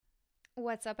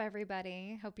What's up,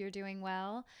 everybody? Hope you're doing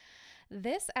well.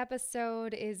 This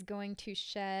episode is going to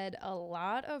shed a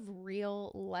lot of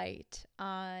real light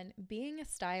on being a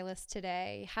stylist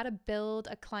today, how to build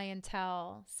a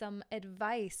clientele, some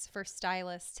advice for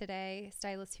stylists today,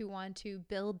 stylists who want to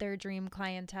build their dream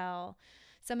clientele,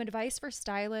 some advice for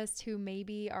stylists who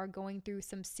maybe are going through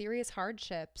some serious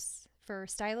hardships, for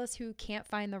stylists who can't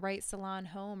find the right salon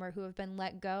home or who have been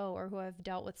let go or who have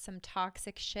dealt with some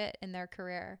toxic shit in their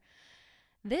career.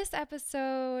 This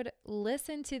episode,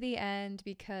 listen to the end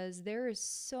because there is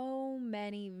so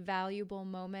many valuable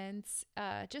moments.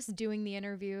 Just doing the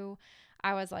interview,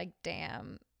 I was like,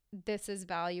 damn, this is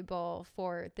valuable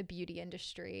for the beauty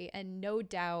industry and no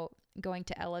doubt going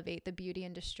to elevate the beauty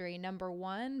industry. Number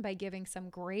one, by giving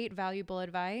some great valuable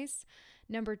advice.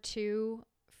 Number two,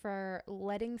 for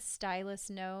letting stylists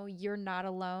know you're not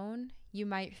alone. You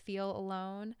might feel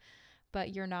alone, but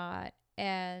you're not.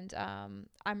 And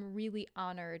I'm really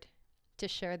honored to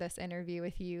share this interview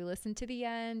with you. Listen to the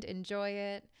end, enjoy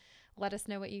it, let us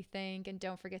know what you think, and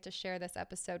don't forget to share this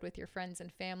episode with your friends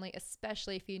and family,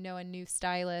 especially if you know a new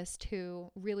stylist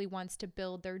who really wants to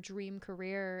build their dream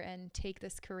career and take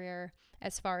this career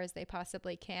as far as they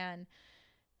possibly can.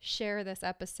 Share this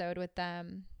episode with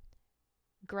them.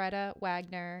 Greta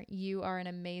Wagner, you are an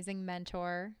amazing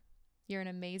mentor. You're an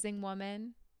amazing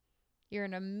woman. You're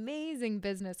an amazing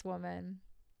businesswoman,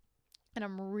 and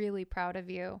I'm really proud of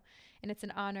you. And it's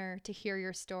an honor to hear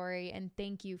your story, and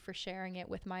thank you for sharing it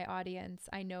with my audience.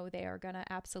 I know they are going to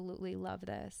absolutely love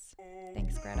this.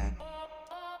 Thanks, Greta.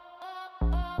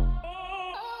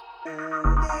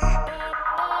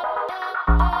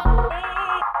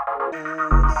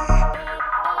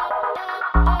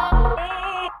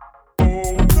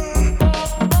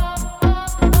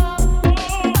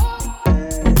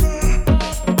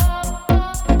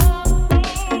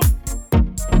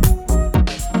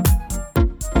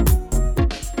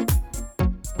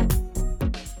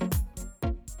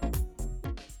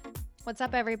 What's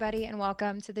up, everybody, and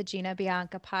welcome to the Gina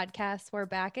Bianca podcast. We're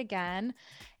back again.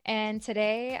 And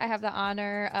today I have the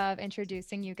honor of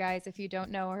introducing you guys, if you don't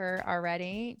know her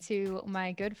already, to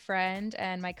my good friend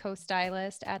and my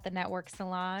co-stylist at the Network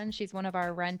Salon. She's one of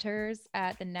our renters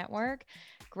at the network,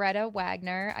 Greta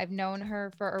Wagner. I've known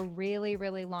her for a really,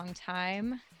 really long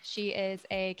time. She is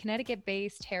a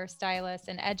Connecticut-based hairstylist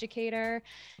and educator.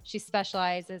 She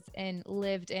specializes in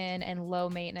lived-in and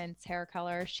low-maintenance hair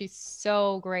color. She's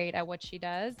so great at what she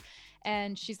does.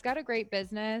 And she's got a great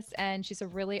business and she's a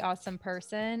really awesome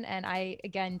person. And I,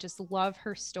 again, just love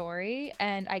her story.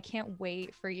 And I can't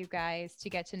wait for you guys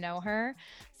to get to know her.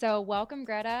 So welcome,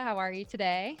 Greta. How are you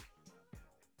today?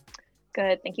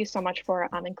 Good. Thank you so much for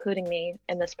including me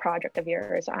in this project of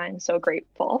yours. I'm so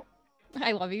grateful.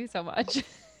 I love you so much.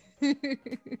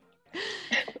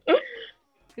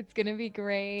 It's going to be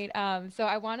great. So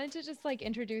I wanted to just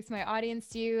introduce my audience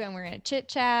to you, and we're going to chit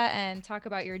chat and talk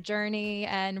about your journey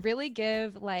and really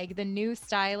give the new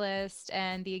stylist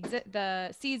and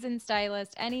the seasoned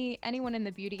stylist, anyone in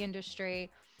the beauty industry,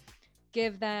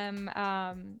 give them,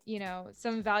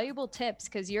 some valuable tips,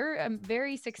 because you're a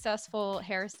very successful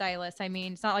hairstylist. I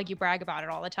mean, it's not like you brag about it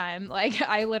all the time. Like,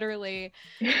 I literally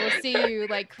will see you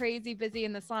crazy busy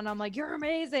in the salon. I'm like, you're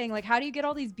amazing. Like, how do you get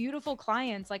all these beautiful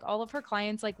clients? Like, all of her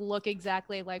clients look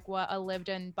exactly like what a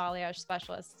lived-in balayage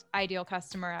specialist ideal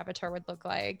customer avatar would look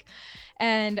like.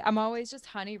 And I'm always just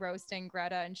honey roasting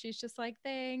Greta, and she's just like,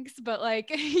 thanks. But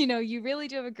you really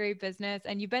do have a great business,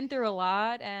 and you've been through a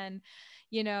lot, and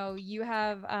you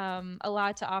have a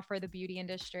lot to offer the beauty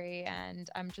industry, and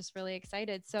I'm just really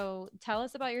excited. So tell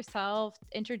us about yourself,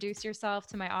 introduce yourself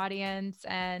to my audience,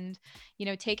 and,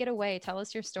 take it away. Tell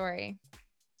us your story.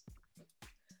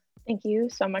 Thank you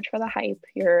so much for the hype.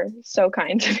 You're so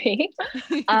kind to me.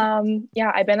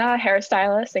 I've been a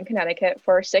hairstylist in Connecticut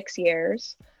for 6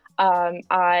 years.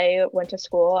 I went to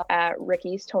school at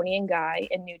Ricky's Toni and Guy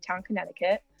in Newtown,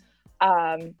 Connecticut.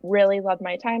 Really loved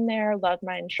my time there, loved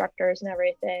my instructors and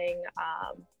everything.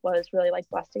 Was really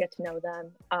blessed to get to know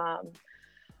them.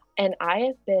 And I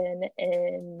have been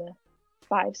in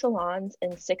 5 salons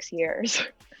in 6 years.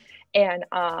 And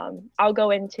I'll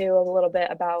go into a little bit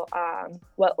about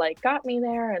what got me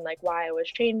there and why I was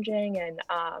changing, and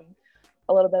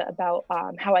a little bit about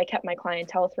how I kept my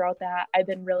clientele throughout that. I've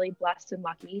been really blessed and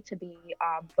lucky to be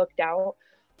booked out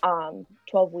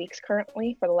 12 weeks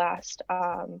currently for the last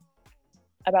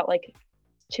about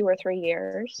 2 or 3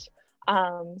 years.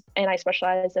 And I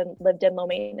specialize in lived-in low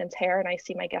maintenance hair, and I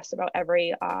see my guests about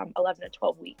every 11 to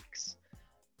 12 weeks,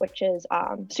 which is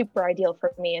super ideal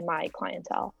for me and my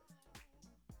clientele.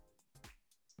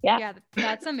 Yeah. Yeah,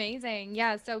 that's amazing.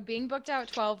 Yeah, so being booked out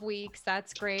 12 weeks,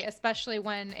 that's great, especially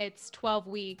when it's 12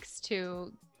 weeks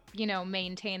to,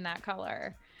 maintain that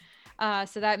color.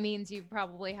 So that means you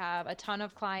probably have a ton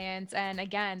of clients. And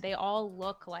again, they all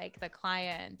look like the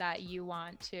client that you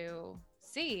want to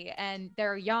see. And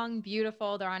they're young,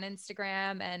 beautiful, they're on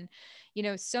Instagram. And,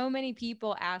 so many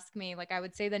people ask me, like, I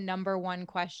would say the number one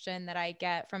question that I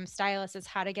get from stylists is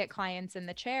how to get clients in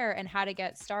the chair and how to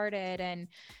get started. And,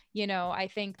 I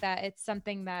think that it's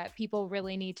something that people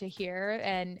really need to hear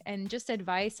and just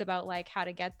advice about like how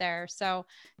to get there. So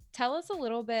tell us a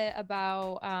little bit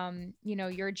about,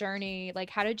 your journey. Like,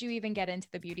 how did you even get into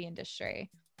the beauty industry?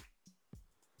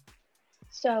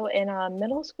 So in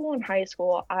middle school and high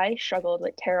school, I struggled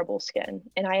with terrible skin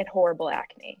and I had horrible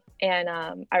acne. And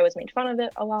I was made fun of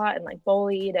it a lot and like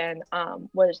bullied, and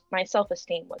was my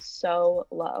self-esteem was so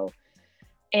low.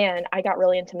 And I got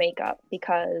really into makeup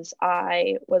because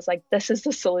I was like, this is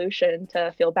the solution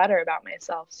to feel better about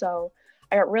myself. So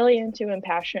I got really into and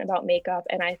passionate about makeup,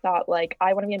 and I thought like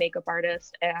I want to be a makeup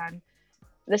artist, and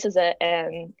this is it.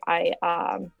 And I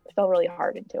fell really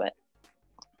hard into it.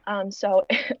 So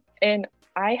and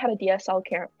I had a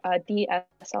DSLR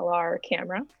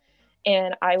camera,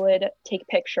 and I would take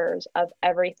pictures of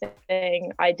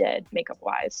everything I did makeup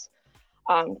wise,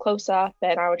 close up,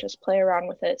 and I would just play around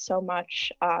with it so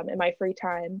much in my free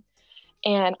time.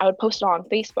 And I would post it on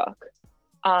Facebook.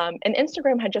 And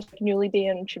Instagram had just newly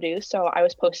been introduced, so I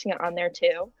was posting it on there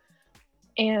too.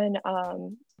 And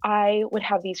I would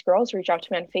have these girls reach out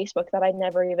to me on Facebook that I'd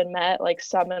never even met, like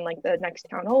some in like the next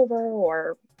town over,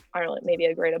 or I don't know, maybe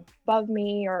a grade above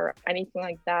me or anything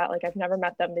like that. Like I've never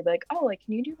met them. They'd be like, "Oh, like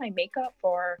can you do my makeup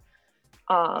for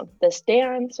this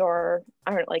dance?" Or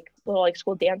I don't know, like little like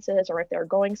school dances, or if they're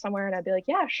going somewhere. And I'd be like,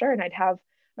 "Yeah, sure." And I'd have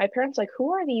my parents like,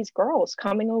 "Who are these girls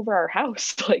coming over our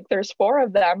house?" Like there's four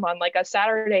of them on like a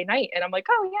Saturday night. And I'm like,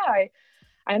 "Oh yeah,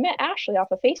 I met Ashley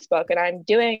off of Facebook and I'm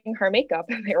doing her makeup."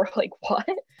 And they were like, "What?"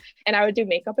 And I would do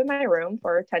makeup in my room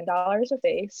for $10 a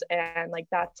face. And like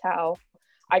that's how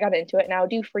I got into it. And I would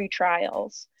do free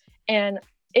trials. And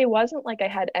it wasn't like I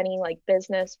had any like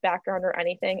business background or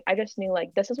anything. I just knew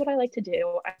like this is what I like to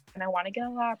do and I want to get a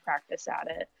lot of practice at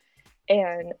it.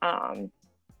 And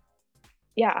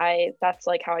yeah, I that's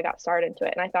like how I got started into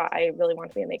it. And I thought I really wanted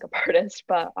to be a makeup artist,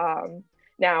 but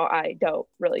now I don't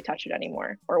really touch it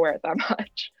anymore or wear it that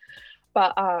much.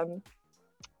 But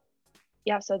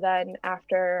yeah, so then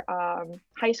after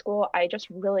high school, I just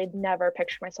really never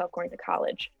pictured myself going to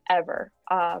college ever.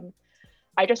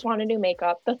 I just wanted to do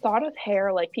makeup. The thought of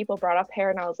hair, like people brought up hair,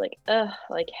 and I was like, ugh,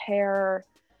 like hair,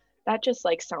 that just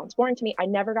like sounds boring to me. I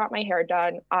never got my hair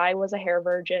done. I was a hair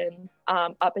virgin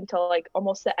up until like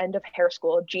almost the end of hair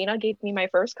school. Gina gave me my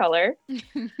first color.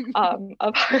 Of,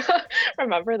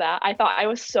 remember that? I thought I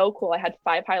was so cool. I had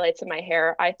 5 highlights in my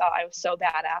hair. I thought I was so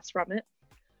badass from it.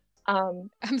 I'm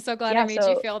so glad I Yeah, made you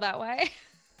so feel that way.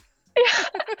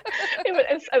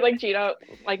 it's like Gina,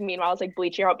 like meanwhile, I was like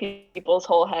bleaching out people's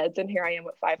whole heads, and here I am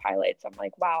with 5 highlights. I'm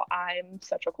like, wow, I'm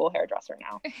such a cool hairdresser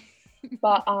now.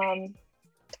 But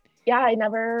yeah, I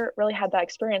never really had that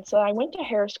experience. So I went to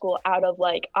hair school out of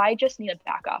like, I just needed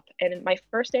backup. And my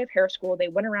first day of hair school, they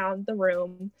went around the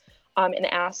room and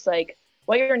asked like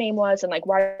what your name was and like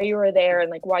why you were there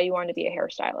and like why you wanted to be a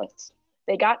hairstylist.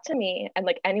 They got to me, and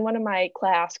like anyone in my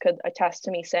class could attest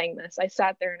to me saying this. I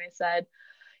sat there and I said,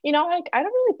 like I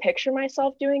don't really picture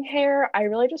myself doing hair. I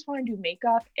really just want to do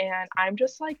makeup, and I'm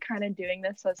just like kind of doing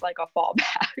this as like a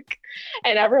fallback.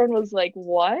 And everyone was like,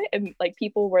 "What?" And like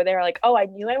people were there like, "Oh, I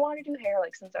knew I wanted to do hair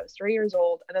like since I was 3 years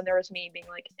old." And then there was me being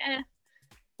like,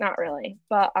 not really.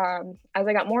 But as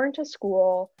I got more into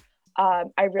school,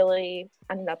 I really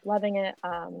ended up loving it.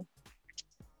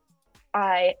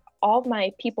 I all of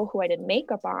my people who I did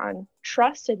makeup on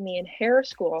trusted me in hair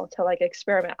school to like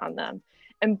experiment on them.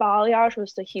 And balayage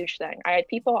was the huge thing. I had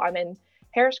people, I'm in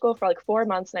hair school for like 4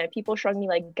 months, and I had people showing me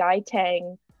like Guy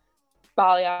Tang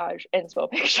balayage inspo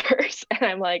pictures. And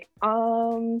I'm like,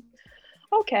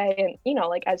 okay. And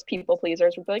like as people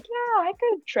pleasers would be like, yeah, I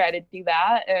could try to do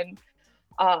that.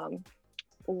 And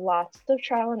lots of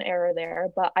trial and error there,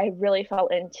 but I really fell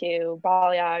into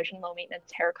balayage and low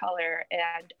maintenance hair color,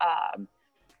 and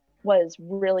was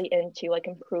really into like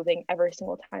improving every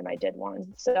single time I did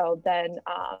one. So then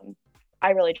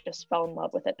I really just fell in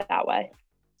love with it that way.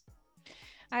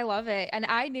 I love it. And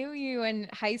I knew you in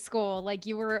high school, like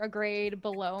you were a grade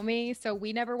below me. So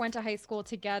we never went to high school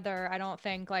together. I don't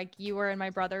think like you were in my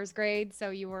brother's grade. So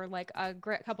you were like a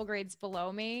couple grades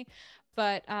below me.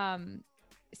 But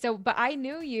but I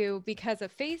knew you because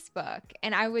of Facebook,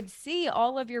 and I would see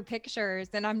all of your pictures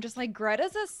and I'm just like,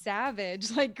 Greta's a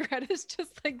savage. Like Greta's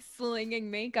just like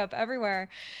slinging makeup everywhere.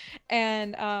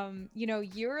 And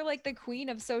you're like the queen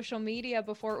of social media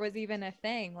before it was even a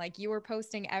thing. Like you were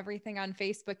posting everything on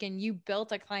Facebook and you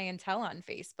built a clientele on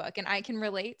Facebook. And I can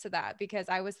relate to that because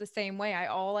I was the same way.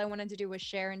 All I wanted to do was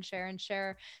share and share and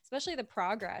share, especially the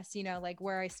progress, like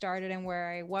where I started and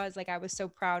where I was. Like I was so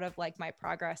proud of like my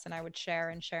progress, and I would share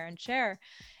and share and share.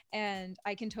 And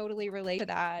I can totally relate to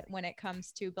that when it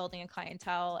comes to building a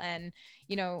clientele and,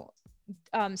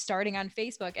 starting on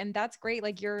Facebook. And that's great.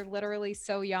 Like you're literally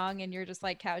so young and you're just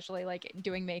like casually like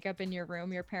doing makeup in your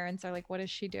room. Your parents are like, what is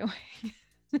she doing?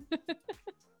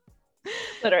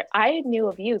 Literally, I knew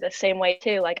of you the same way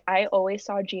too. Like I always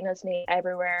saw Gina's name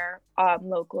everywhere,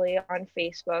 locally on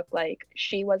Facebook. Like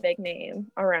she was a big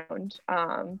name around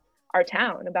our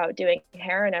town about doing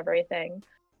hair and everything.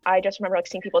 I just remember like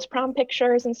seeing people's prom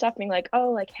pictures and stuff, being like,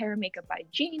 oh, like hair and makeup by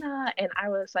Gina. And I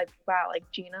was like, wow, like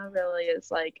Gina really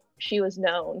is like, she was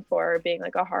known for being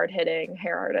like a hard hitting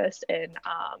hair artist in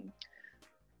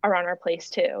around our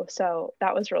place too. So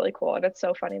that was really cool. And it's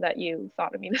so funny that you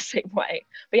thought of me the same way.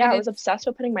 But yeah, And I was obsessed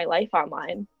with putting my life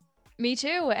online. Me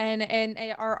too. And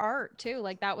our art too.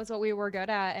 Like that was what we were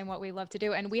good at and what we love to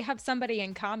do. And we have somebody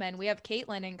in common. We have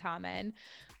Caitlin in common,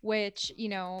 which,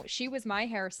 she was my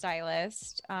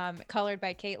hairstylist, colored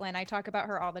by Caitlin. I talk about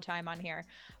her all the time on here,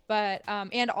 but,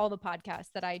 and all the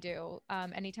podcasts that I do.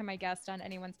 Anytime I guest on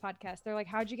anyone's podcast, they're like,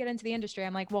 how'd you get into the industry?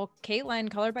 I'm like, well,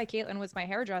 Caitlin, colored by Caitlin, was my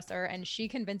hairdresser and she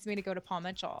convinced me to go to Paul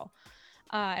Mitchell.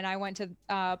 And I went to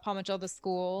Paul Mitchell, the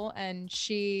school, and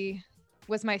she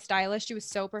was my stylist. She was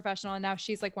so professional. And now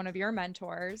she's like one of your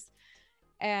mentors.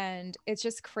 And it's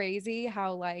just crazy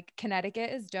how like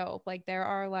Connecticut is dope. Like there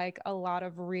are like a lot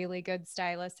of really good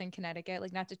stylists in Connecticut,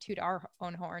 like not to toot our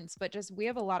own horns, but just we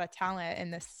have a lot of talent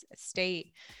in this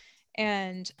state.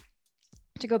 And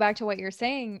to go back to what you're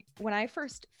saying, when I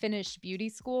first finished beauty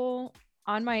school,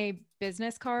 on my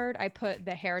business card, I put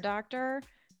the hair doctor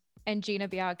and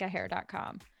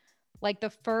GinaBiancaHair.com. Like the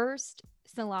first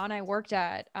salon I worked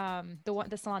at,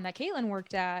 the salon that Caitlin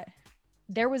worked at,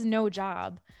 there was no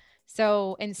job.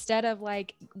 So instead of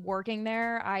like working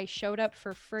there, I showed up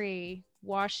for free,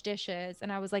 washed dishes,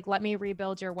 and I was like, let me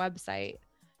rebuild your website.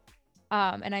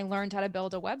 And I learned how to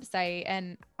build a website,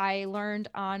 and I learned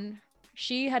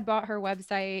she had bought her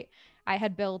website, I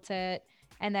had built it,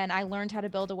 and then I learned how to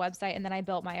build a website, and then I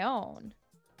built my own.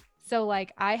 So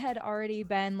like I had already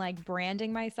been like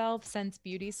branding myself since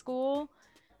beauty school.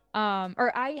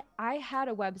 Or I had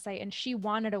a website and she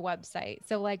wanted a website.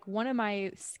 So like one of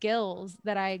my skills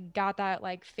that I got that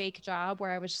like fake job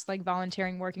where I was just like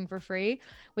volunteering working for free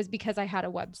was because I had a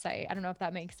website. I don't know if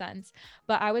that makes sense,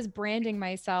 but I was branding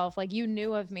myself. Like you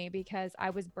knew of me because I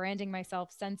was branding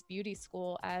myself since beauty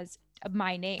school as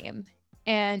my name.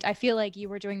 And I feel like you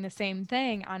were doing the same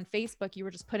thing on Facebook. You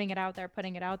were just putting it out there,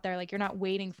 putting it out there. Like you're not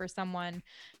waiting for someone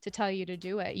to tell you to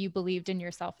do it. You believed in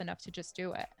yourself enough to just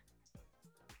do it.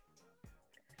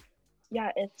 Yeah,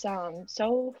 it's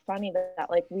so funny that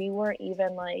like we weren't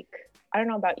even like, I don't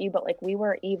know about you, but like we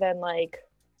weren't even like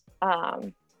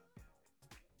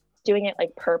doing it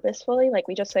like purposefully. Like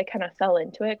we just like kind of fell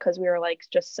into it because we were like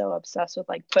just so obsessed with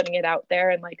like putting it out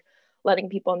there and like letting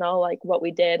people know like what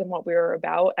we did and what we were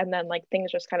about. And then like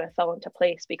things just kind of fell into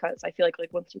place because I feel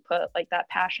like once you put like that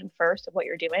passion first of what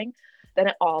you're doing, then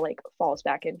it all like falls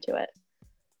back into it.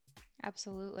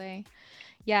 Absolutely.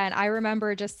 Yeah. And I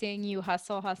remember just seeing you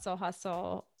hustle, hustle,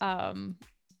 hustle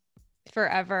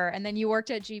forever. And then you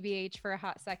worked at GBH for a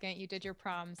hot second. You did your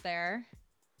proms there.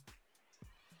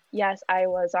 Yes, I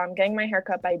was getting my hair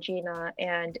cut by Gina,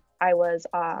 and I was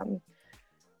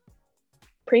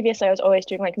previously I was always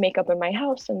doing like makeup in my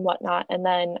house and whatnot. And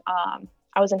then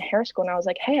I was in hair school and I was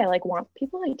like, hey, I like want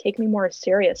people like take me more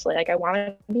seriously. Like I want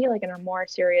to be like in a more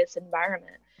serious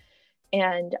environment.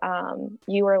 And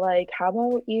you were like, how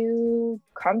about you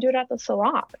come do it at the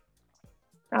salon?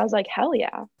 I was like, hell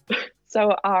yeah.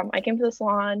 So I came to the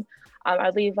salon.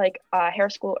 I'd leave like hair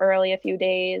school early a few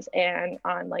days, and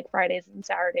on like Fridays and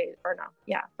Saturdays, or no,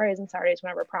 yeah, Fridays and Saturdays,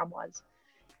 whenever prom was.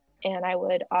 And I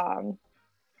would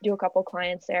do a couple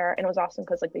clients there, and it was awesome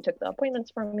because like they took the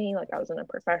appointments from me, like I was in a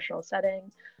professional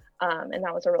setting, and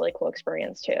that was a really cool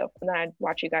experience too. And then I'd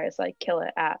watch you guys like kill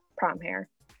it at prom hair.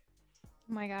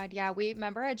 Oh my God. Yeah. We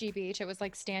remember at GBH, it was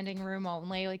like standing room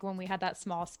only. Like when we had that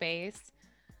small space,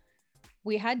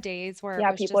 we had days where yeah,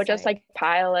 it was people just like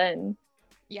pile in.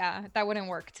 Yeah, that wouldn't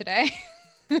work today.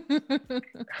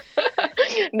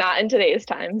 Not in today's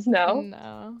times.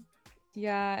 No.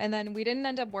 Yeah. And then we didn't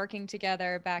end up working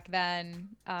together back then.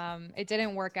 It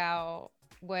didn't work out.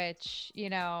 which, you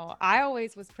know, I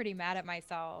always was pretty mad at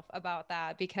myself about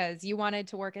that because you wanted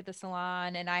to work at the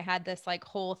salon and I had this like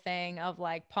whole thing of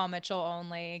like Paul Mitchell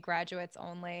only, graduates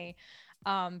only,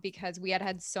 because we had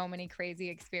had so many crazy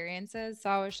experiences.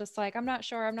 So I was just like, I'm not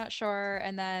sure, I'm not sure.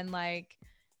 And then like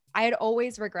I had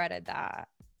always regretted that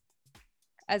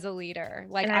as a leader.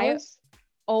 Like And I was,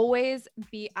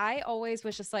 I always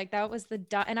was just like, that was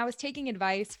and I was taking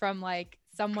advice from like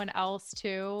someone else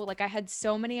too. Like I had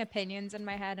so many opinions in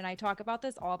my head, and I talk about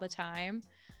this all the time.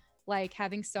 Like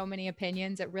having so many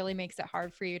opinions, it really makes it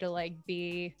hard for you to like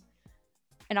be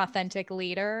an authentic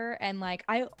leader. And like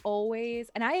I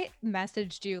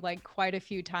messaged you like quite a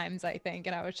few times, I think,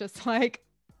 and I was just like,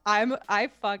 I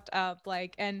fucked up.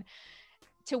 Like, and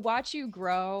to watch you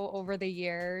grow over the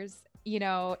years, you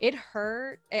know, it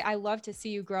hurt. I love to see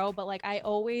you grow, but like I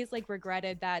always like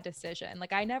regretted that decision.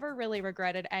 Like I never really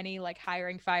regretted any like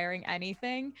hiring, firing,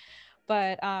 anything.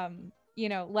 But you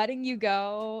know, letting you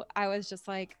go, I was just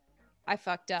like, I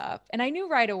fucked up. And I knew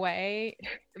right away,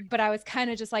 but I was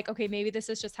kind of just like, okay, maybe this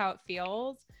is just how it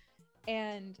feels.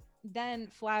 And then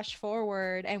flash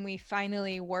forward and we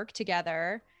finally work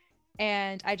together,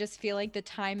 and I just feel like the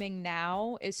timing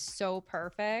now is so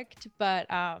perfect. But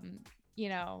you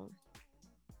know,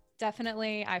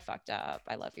 definitely I fucked up.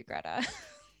 I love you, Greta.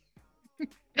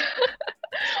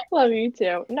 love you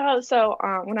too. No, so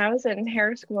when I was in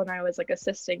hair school and I was like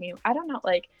assisting you, I don't know,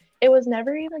 like it was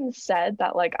never even said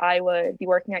that like I would be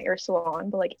working at your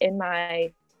salon, but like in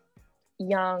my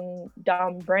young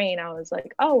dumb brain, I was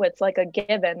like, oh, it's like a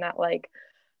given that like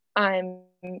I'm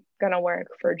gonna work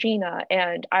for Gina.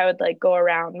 And I would like go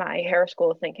around my hair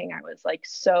school thinking I was like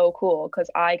so cool because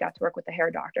I got to work with the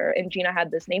hair doctor and Gina had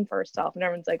this name for herself. And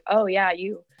everyone's like, oh, yeah,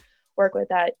 you work with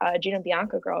that Gina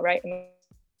Bianca girl, right? And I'm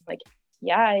like,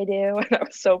 yeah, I do. And I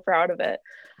was so proud of it.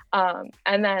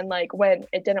 And then like when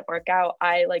it didn't work out,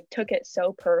 I like took it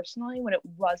so personally when it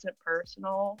wasn't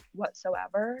personal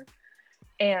whatsoever.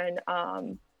 And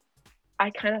I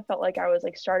kind of felt like I was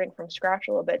like starting from scratch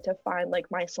a little bit to find like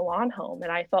my salon home.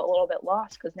 And I felt a little bit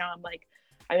lost because now I'm like,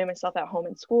 I made myself at home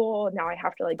in school. Now I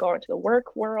have to like go into the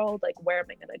work world. Like, where am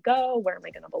I going to go? Where am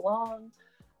I going to belong?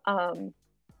 Um,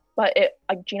 but it,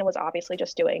 like, Gina was obviously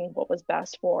just doing what was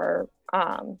best for,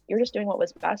 you're just doing what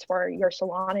was best for your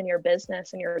salon and your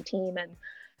business and your team. And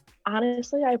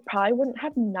honestly, I probably wouldn't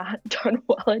have not done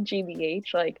well at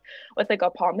GBH, like with like a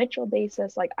Paul Mitchell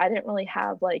basis. Like I didn't really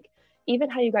have like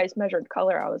even how you guys measured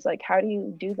color. I was like, how do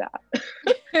you do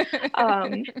that?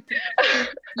 um,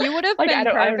 You would have like been I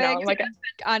don't know. I'm perfect. like,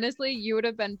 Honestly, you would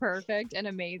have been perfect and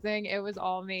amazing. It was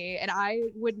all me. And I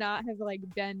would not have like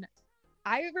been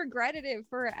I regretted it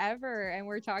forever. And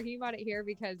we're talking about it here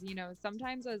because, you know,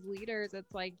 sometimes as leaders,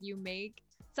 it's like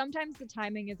sometimes the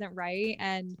timing isn't right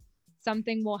and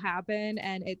something will happen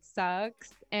and it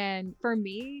sucks. And for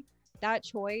me, that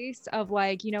choice of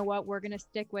like, you know what, we're going to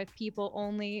stick with people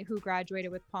only who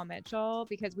graduated with Paul Mitchell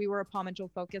because we were a Paul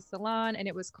Mitchell focused salon and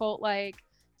it was cult like,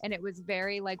 and it was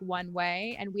very like one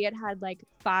way. And we had like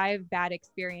 5 bad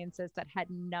experiences that had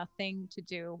nothing to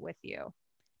do with you,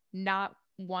 not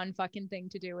one fucking thing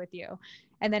to do with you.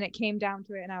 And then it came down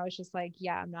to it and I was just like,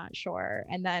 yeah, I'm not sure.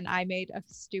 And then I made a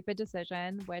stupid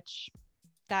decision, which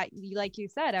that, like you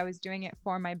said, I was doing it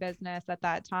for my business at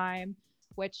that time,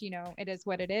 which, you know, it is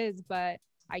what it is, but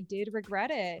I did regret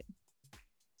it.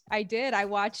 I did. I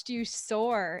watched you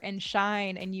soar and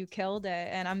shine and you killed it.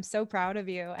 And I'm so proud of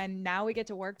you. And now we get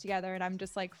to work together and I'm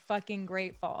just like fucking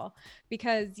grateful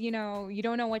because, you know, you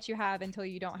don't know what you have until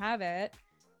you don't have it.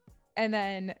 And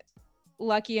then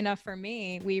lucky enough for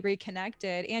me, we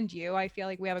reconnected, and you, I feel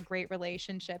like we have a great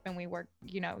relationship and we work,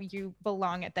 you know, you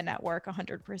belong at the network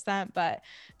 100%, but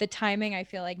the timing I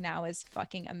feel like now is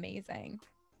fucking amazing.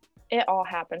 it all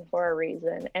happened for a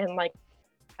reason. And like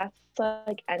that's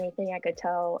like anything I could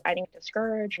tell anyone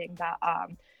discouraging that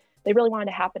they really wanted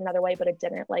to happen another way, but it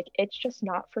didn't. Like it's just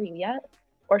not for you yet,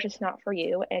 or it's just not for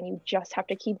you, and you just have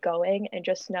to keep going and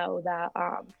just know that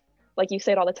like you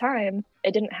say it all the time,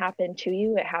 it didn't happen to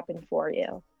you, it happened for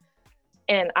you.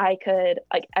 And I could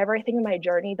like everything in my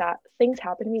journey that things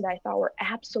happened to me that I thought were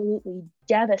absolutely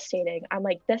devastating. I'm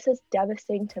like, this is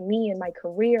devastating to me and my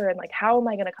career, and like how am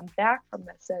I going to come back from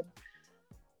this? And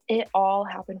it all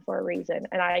happened for a reason,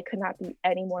 and I could not be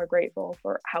any more grateful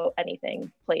for how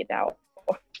anything played out.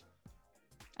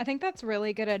 I think that's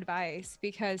really good advice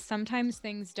because sometimes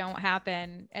things don't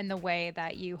happen in the way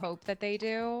that you hope that they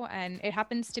do. And it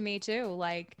happens to me too.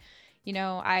 Like, you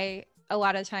know, a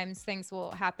lot of times things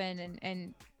will happen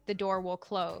and the door will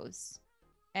close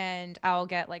and I'll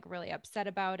get like really upset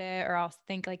about it, or I'll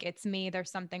think like it's me, there's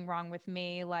something wrong with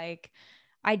me. Like,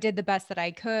 I did the best that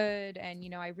I could.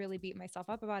 And, I really beat myself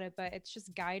up about it, but it's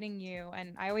just guiding you.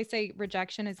 And I always say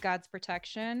rejection is God's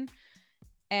protection.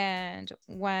 And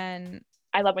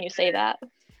I love when you say that.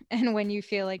 And when you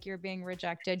feel like you're being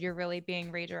rejected, you're really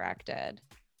being redirected.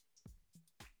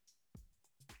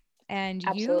 And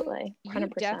Absolutely. 100%. you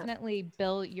definitely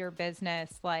built your business.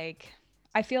 Like,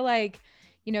 I feel like,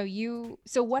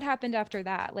 so what happened after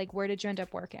that? Like, where did you end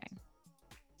up working?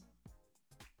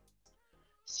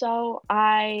 So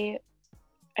it's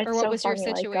Or what so was your funny,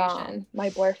 like, situation? my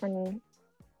boyfriend,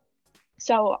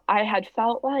 so I had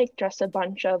felt like just a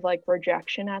bunch of like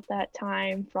rejection at that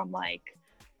time from like,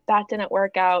 that didn't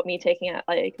work out, me taking it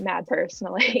like mad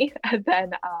personally. And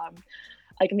then,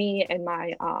 like me and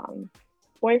my,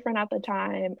 boyfriend at the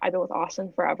time, I've been with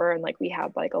Austin forever. And like, we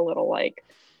had like a little, like,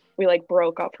 we like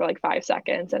broke up for like 5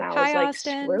 seconds and I was Hi, like,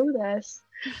 Austin. screw this.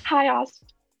 Hi,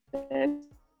 Austin.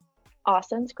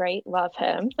 Austin's great, love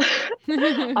him.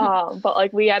 But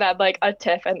like we had like a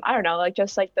tiff, and I don't know, like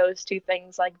just like those two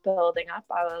things like building up,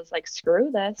 I was like, screw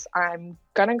this, I'm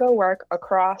gonna go work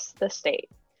across the state.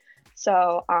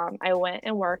 So I went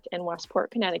and worked in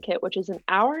Westport, Connecticut, which is an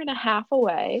hour and a half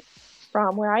away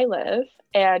from where I live.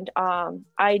 And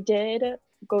I did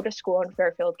go to school in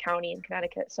Fairfield County in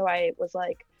Connecticut. So I was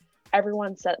like,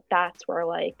 everyone said that's where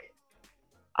like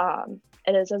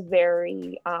it is a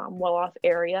very well-off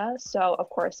area. So of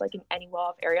course, like in any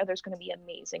well-off area, there's going to be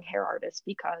amazing hair artists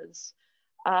because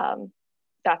um,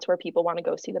 that's where people want to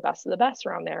go see the best of the best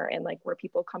around there, and like where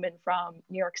people come in from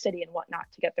New York City and whatnot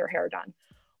to get their hair done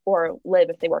or live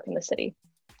if they work in the city.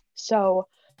 So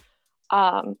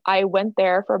I went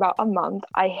there for about a month.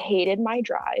 I hated my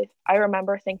drive. I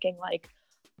remember thinking like,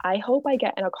 I hope I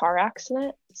get in a car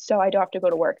accident so I don't have to go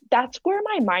to work. That's where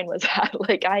my mind was at.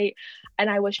 Like I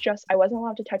wasn't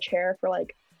allowed to touch hair for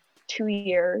like 2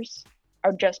 years. I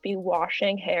would just be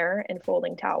washing hair and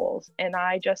folding towels. And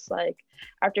I just like,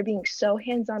 after being so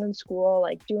hands-on in school,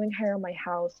 like doing hair in my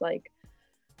house, like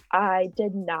I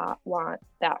did not want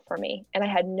that for me. And I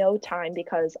had no time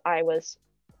because I was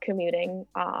commuting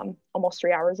almost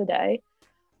 3 hours a day.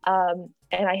 And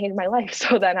I hated my life.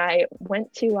 So then I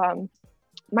went to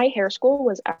my hair school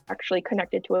was actually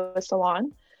connected to a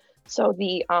salon. So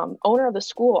the owner of the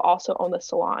school also owned the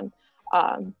salon,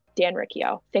 Dan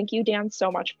Riccio. Thank you, Dan,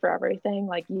 so much for everything.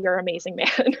 Like, you're an amazing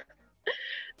man.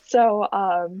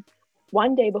 So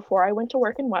one day before I went to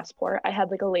work in Westport, I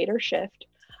had like a later shift.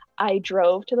 I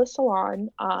drove to the salon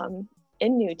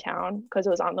in Newtown because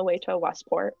it was on the way to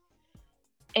Westport.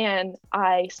 And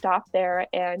I stopped there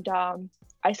and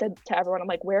I said to everyone, I'm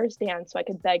like, where's Dan? So I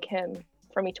could beg him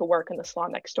for me to work in the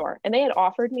salon next door. And they had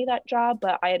offered me that job,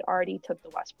 but I had already took the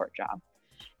Westport job.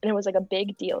 And it was like a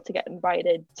big deal to get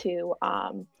invited to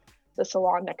the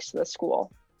salon next to the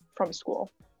school, from school.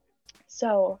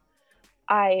 So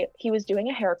he was doing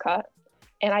a haircut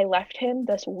and I left him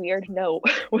this weird note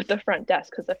with the front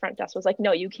desk because the front desk was like,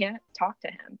 no, you can't talk to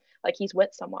him. Like, he's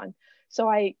with someone. So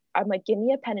I'm like, give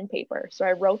me a pen and paper. So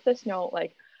I wrote this note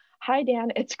like, hi,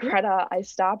 Dan, it's Greta. I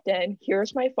stopped in.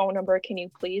 Here's my phone number. Can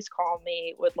you please call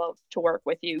me? Would love to work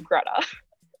with you, Greta.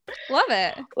 Love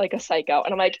it. Like a psycho.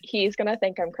 And I'm like, he's going to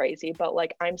think I'm crazy, but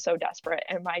like, I'm so desperate.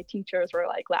 And my teachers were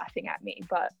like laughing at me,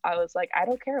 but I was like, I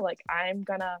don't care. Like, I'm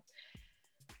gonna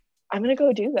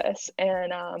go do this.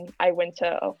 And I went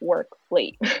to work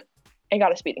late and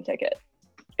got a speeding ticket.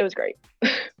 It was great.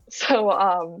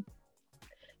 So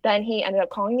then he ended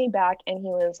up calling me back and he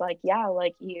was like, yeah,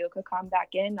 like you could come back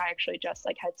in. I actually just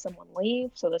like had someone leave.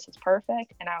 So this is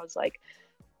perfect. And I was like,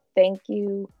 thank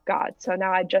you, God. So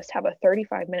now I just have a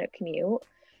 35-minute commute.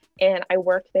 And I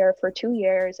worked there for 2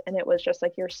 years and it was just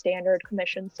like your standard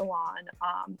commission salon.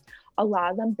 A lot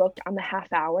of them booked on the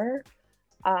half hour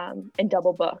and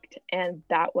double booked. And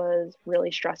that was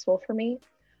really stressful for me,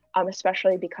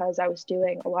 especially because I was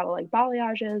doing a lot of like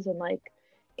balayages and like,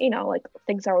 like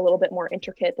things that are a little bit more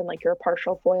intricate than like your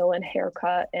partial foil and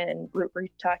haircut and root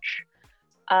retouch.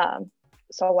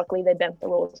 So luckily they bent the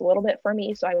rules a little bit for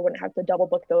me, so I wouldn't have to double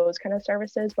book those kind of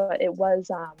services. But it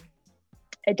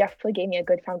definitely gave me a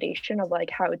good foundation of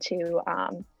like how to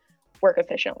work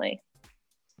efficiently.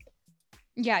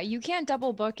 Yeah, you can't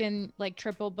double book and like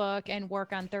triple book and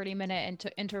work on 30-minute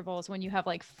intervals when you have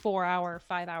like 4-hour,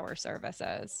 5-hour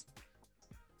services.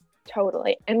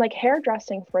 Totally. And like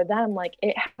hairdressing for them, like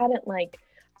it hadn't like,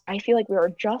 I feel like we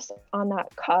were just on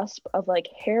that cusp of like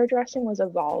hairdressing was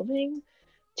evolving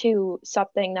to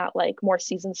something that like more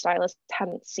seasoned stylists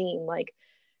hadn't seen. Like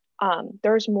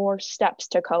there's more steps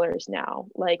to colors now,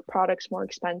 like products more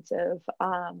expensive.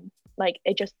 Like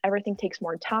it just, everything takes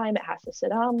more time. It has to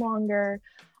sit on longer.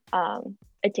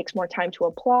 it takes more time to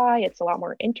apply. It's a lot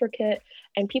more intricate.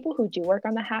 And people who do work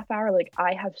on the half hour, like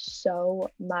I have so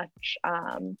much,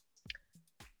 I'm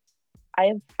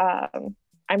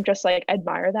just like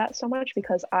admire that so much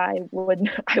because I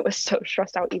was so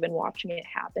stressed out even watching it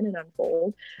happen and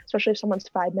unfold, especially if someone's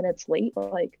 5 minutes late,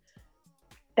 like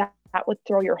that would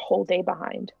throw your whole day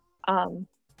behind.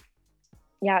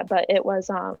 Yeah, but it was,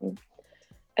 and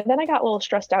then I got a little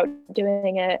stressed out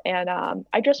doing it, and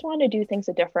I just wanted to do things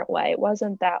a different way. It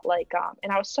wasn't that like,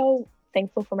 and I was so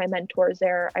thankful for my mentors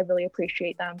there. I really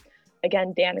appreciate them.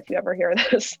 Again, Dan, if you ever hear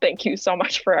this, thank you so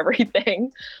much for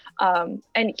everything.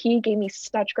 And he gave me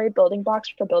such great building blocks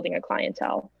for building a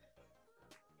clientele.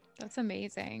 That's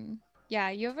amazing.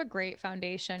 Yeah, you have a great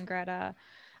foundation, Greta.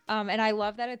 And I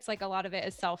love that it's like a lot of it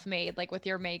is self-made, like with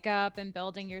your makeup and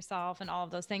building yourself and all of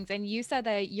those things. And you said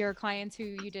that your clients who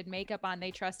you did makeup on,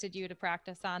 they trusted you to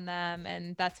practice on them.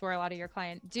 And that's where a lot of your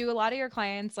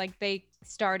clients, like they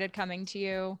started coming to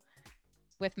you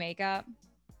with makeup?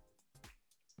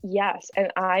 Yes,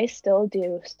 and I still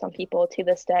do some people to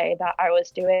this day that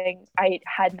I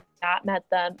had not met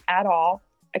them at all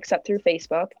except through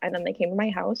Facebook. And then they came to my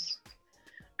house.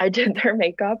 I did their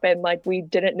makeup and like we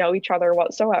didn't know each other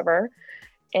whatsoever.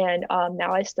 And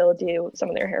now I still do some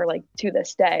of their hair like to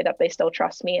this day that they still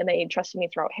trust me and they trusted me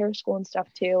throughout hair school and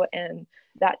stuff too. And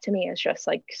that to me is just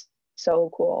like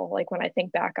so cool. Like when I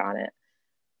think back on it.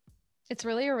 It's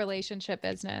really a relationship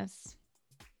business.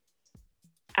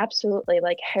 Absolutely.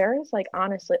 Like hair is like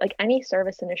honestly like any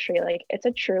service industry, like it's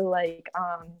a true like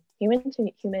human to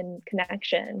human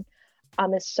connection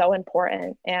is so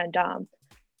important and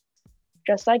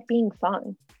just like being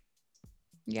fun.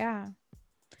 Yeah.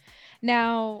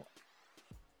 Now,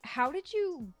 how did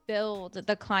you build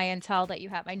the clientele that you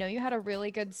have? I know you had a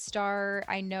really good start.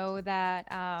 I know that,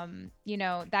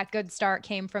 that good start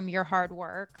came from your hard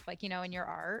work, like, in your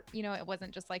art. It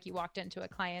wasn't just like you walked into a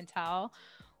clientele.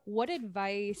 What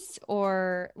advice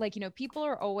or like, people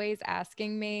are always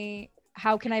asking me,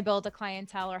 how can I build a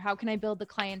clientele or how can I build the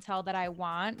clientele that I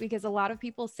want? Because a lot of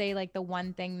people say like the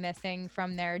one thing missing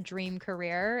from their dream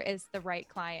career is the right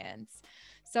clients.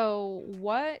 So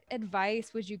what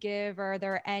advice would you give? Are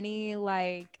there any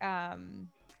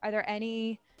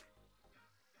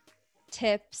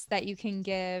tips that you can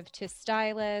give to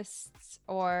stylists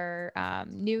or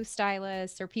new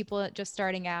stylists or people just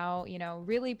starting out,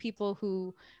 really people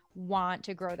who want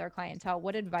to grow their clientele?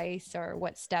 What advice or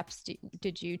what steps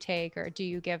did you take or do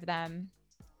you give them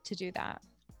to do that?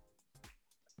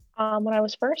 When I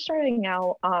was first starting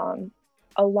out,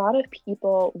 a lot of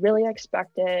people really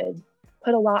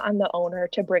put a lot on the owner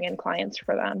to bring in clients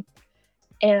for them.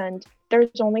 And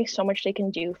there's only so much they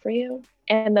can do for you.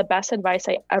 And the best advice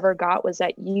I ever got was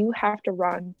that you have to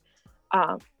run.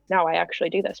 Now I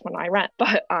actually do this when I rent,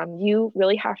 but you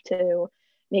really have to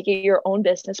make it your own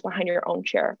business behind your own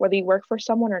chair, whether you work for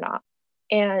someone or not.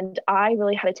 And I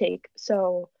really I had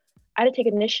to take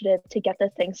initiative to get the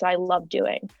things that I love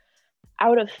doing.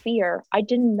 Out of fear, I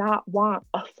did not want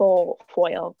a full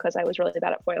foil because I was really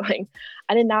bad at foiling.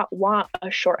 I did not want a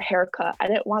short haircut. I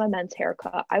didn't want a men's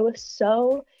haircut. I was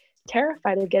so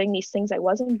terrified of getting these things I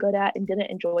wasn't good at and didn't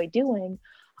enjoy doing.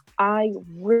 I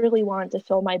really wanted to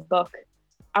fill my book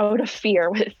out of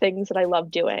fear with things that I love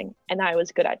doing and I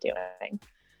was good at doing.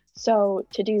 So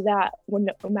to do that,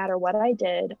 no matter what I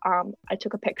did, I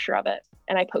took a picture of it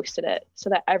and I posted it so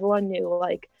that everyone knew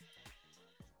like,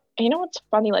 and you know what's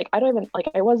funny? Like,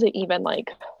 I wasn't even like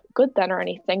good then or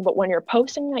anything, but when you're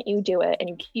posting that you do it and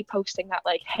you keep posting that,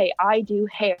 like, hey, I do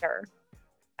hair,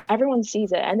 everyone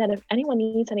sees it. And then if anyone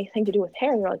needs anything to do with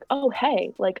hair, they're like, oh,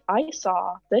 hey, like, I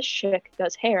saw this chick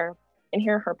does hair and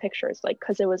here are her pictures, like,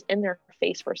 because it was in their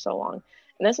face for so long.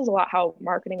 And this is a lot how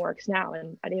marketing works now.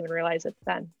 And I didn't even realize it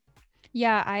then.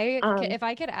 Yeah, if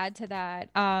I could add to that,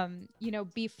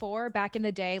 before back in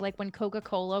the day, like when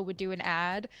Coca-Cola would do an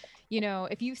ad,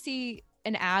 if you see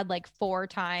an ad like 4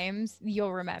 times,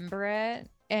 you'll remember it.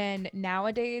 And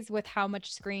nowadays, with how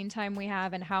much screen time we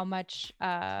have and how much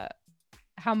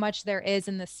there is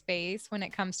in the space when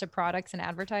it comes to products and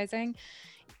advertising,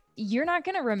 you're not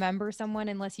going to remember someone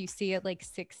unless you see it like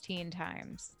 16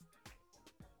 times.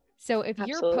 So if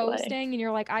you're posting and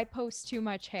you're like, I post too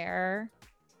much hair,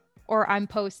 or I'm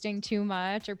posting too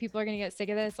much, or people are going to get sick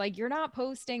of this, like, you're not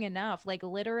posting enough. Like,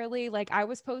 literally, like, I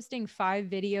was posting 5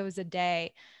 videos a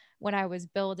day when I was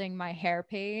building my hair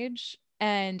page,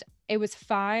 and it was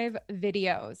 5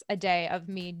 videos a day of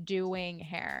me doing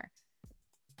hair.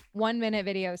 1-minute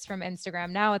videos from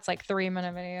Instagram. Now it's like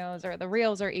 3-minute videos, or the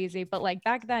reels are easy. But like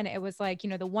back then it was like, the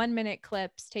 1-minute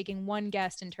clips, taking one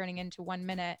guest and turning into 1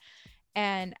 minute.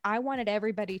 And I wanted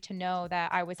everybody to know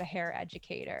that I was a hair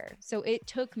educator. So it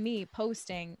took me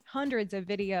posting hundreds of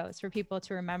videos for people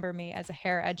to remember me as a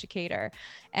hair educator.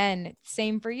 And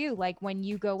same for you. Like when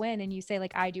you go in and you say,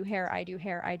 like, I do hair, I do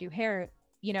hair, I do hair,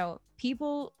 you know,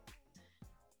 people,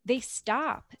 they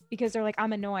stop because they're like,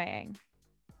 I'm annoying.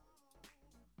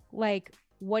 Like,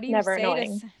 what do you Never say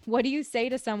annoying. what do you say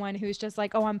to someone who's just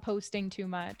like, oh, I'm posting too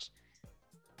much?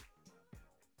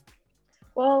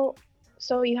 Well,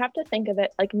 so you have to think of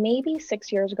it like maybe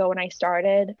 6 years ago when I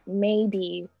started,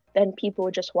 maybe then people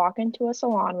would just walk into a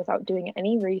salon without doing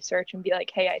any research and be like,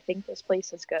 hey, I think this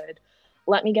place is good.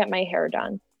 Let me get my hair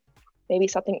done. Maybe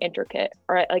something intricate.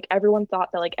 Or like everyone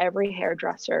thought that like every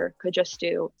hairdresser could just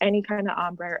do any kind of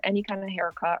ombre or any kind of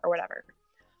haircut or whatever.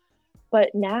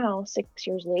 But now, 6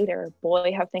 years later,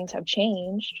 boy, how things have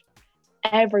changed.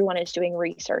 Everyone is doing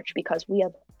research because we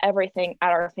have everything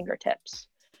at our fingertips.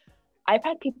 I've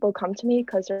had people come to me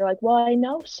because they're like, well, I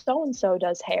know so and so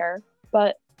does hair,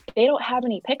 but they don't have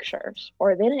any pictures,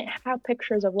 or they didn't have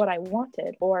pictures of what I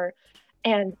wanted,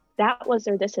 and that was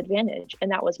their disadvantage,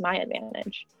 and that was my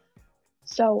advantage.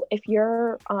 So if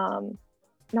you're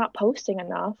not posting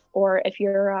enough, or if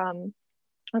you're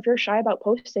shy about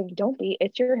posting, don't be.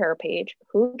 It's your hair page.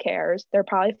 Who cares? They're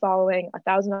probably following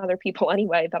 1,000 other people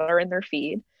anyway that are in their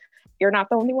feed. You're not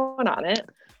the only one on it.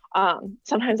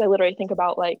 Sometimes I literally think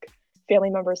about like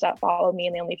family members that follow me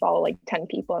and they only follow like 10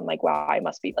 people. I'm like, wow, I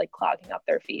must be like clogging up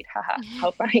their feed. Haha,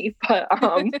 how funny.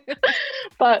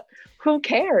 But who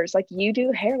cares? Like, you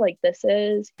do hair, like this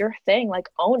is your thing. Like,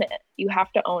 own it. You have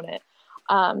to own it.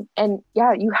 And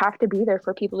yeah, you have to be there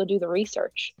for people to do the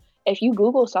research. If you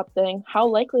Google something, how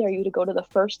likely are you to go to the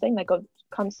first thing that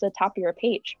comes to the top of your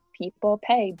page? People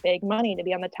pay big money to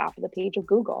be on the top of the page of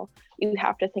Google. You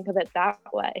have to think of it that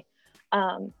way.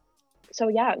 So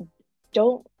yeah,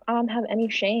 don't have any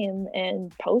shame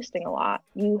in posting a lot.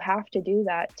 You have to do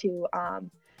that to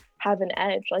have an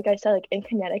edge. Like I said, like in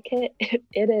Connecticut,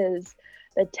 it is,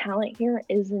 the talent here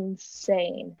is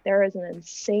insane. There is an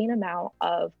insane amount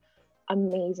of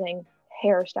amazing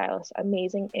hairstylists,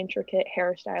 amazing intricate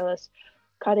hairstylists,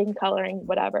 cutting, coloring,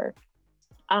 whatever.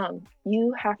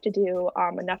 You have to do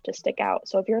enough to stick out.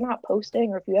 So if you're not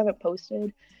posting, or if you haven't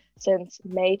posted since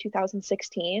May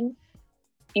 2016,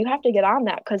 you have to get on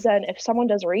that, because then if someone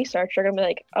does research, they're gonna be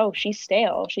like, oh, she's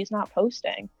stale, she's not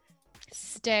posting.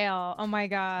 Stale. Oh my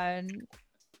God.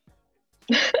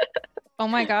 Oh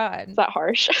my God. Is that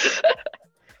harsh?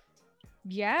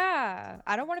 Yeah.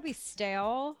 I don't want to be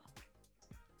stale.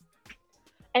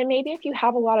 And maybe if you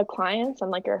have a lot of clients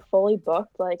and like you're fully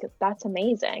booked, like that's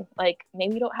amazing. Like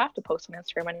maybe you don't have to post on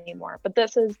Instagram anymore. But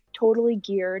this is totally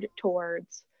geared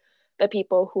towards the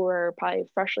people who are probably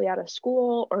freshly out of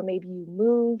school, or maybe you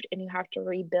moved and you have to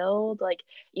rebuild. Like,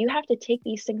 you have to take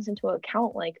these things into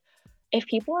account. Like, if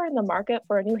people are in the market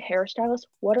for a new hairstylist,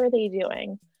 what are they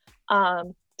doing?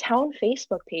 Town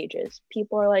Facebook pages.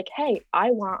 People are like, hey,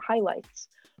 I want highlights.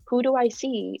 Who do I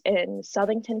see in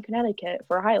Southington, Connecticut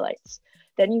for highlights?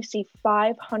 Then you see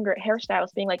 500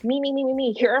 hairstylists being like,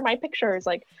 me, here are my pictures.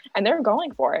 Like, and they're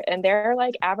going for it, and they're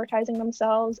like advertising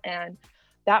themselves, and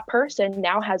that person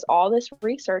now has all this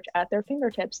research at their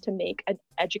fingertips to make an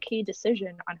educated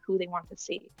decision on who they want to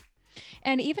see.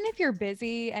 And even if you're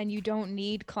busy and you don't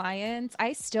need clients,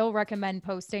 I still recommend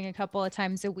posting a couple of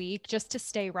times a week just to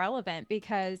stay relevant,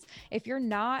 because if you're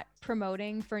not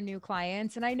promoting for new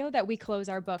clients, and I know that we close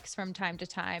our books from time to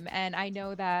time, and I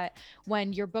know that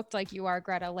when you're booked like you are,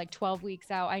 Greta, like 12 weeks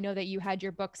out, I know that you had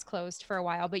your books closed for a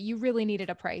while, but you really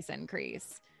needed a price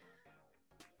increase.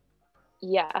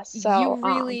 Yeah, You so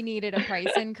really needed a price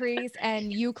increase,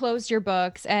 and you closed your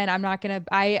books, and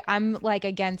I'm like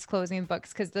against closing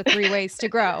books because the 3 ways to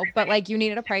grow, but like you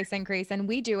needed a price increase, and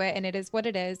we do it, and it is what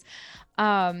it is.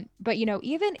 But you know,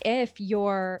 even if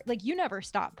you're like, you never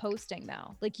stop posting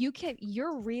though, like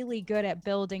you're really good at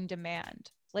building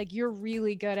demand. Like you're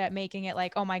really good at making it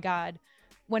like, oh my God,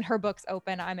 when her books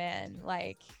open, I'm in,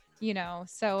 like, you know,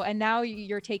 so, and now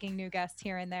you're taking new guests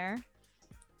here and there.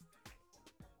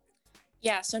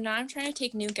 Yeah, so now I'm trying to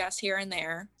take new guests here and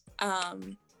there.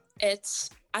 It's,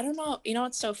 I don't know, you know,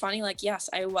 it's so funny. Like, yes,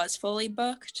 I was fully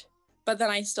booked, but then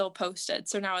I still posted.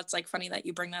 So now it's like funny that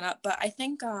you bring that up. But I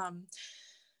think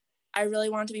I really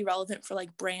want to be relevant for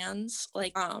like brands.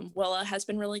 Like Willa has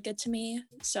been really good to me.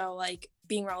 So like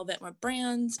being relevant with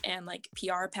brands and like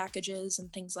PR packages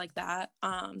and things like that,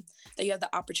 that you have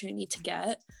the opportunity to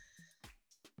get.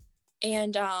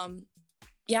 And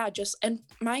yeah, just, and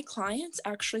my clients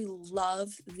actually love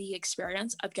the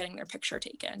experience of getting their picture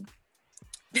taken.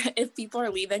 if people are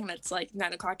leaving and it's like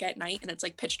 9 o'clock at night and it's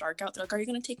like pitch dark out, they're like, are you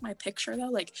going to take my picture though?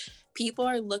 Like, people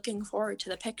are looking forward to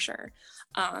the picture.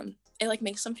 It like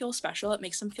makes them feel special. It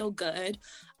makes them feel good.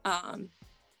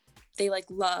 They like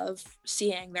love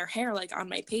seeing their hair like on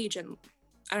my page. And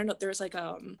I don't know, there's like,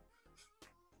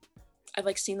 I've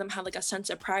like seen them have like a sense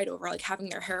of pride over like having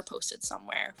their hair posted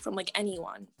somewhere from like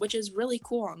anyone, which is really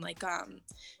cool. And like,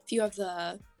 if you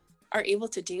are able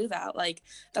to do that, like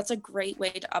that's a great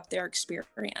way to up their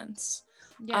experience.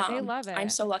 Yeah, they love it. I'm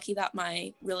so lucky that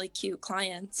my really cute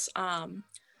clients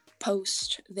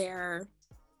post their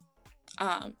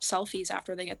selfies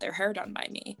after they get their hair done by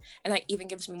me, and that even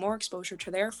gives me more exposure to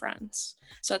their friends.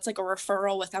 So it's like a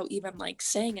referral without even like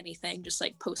saying anything, just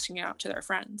like posting it out to their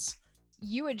friends.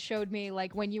 You had showed me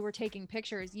like when you were taking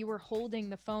pictures, you were holding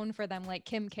the phone for them like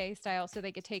Kim K style so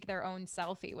they could take their own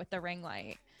selfie with the ring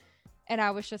light. And I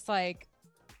was just like,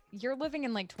 you're living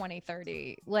in like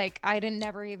 2030. Like I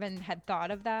never even had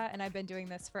thought of that, and I've been doing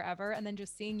this forever. And then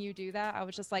just seeing you do that, I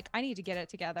was just like, I need to get it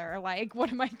together. Like, what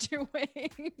am I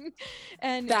doing?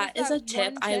 And that is a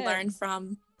tip I learned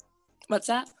from. What's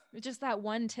that? Just that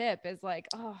one tip is like,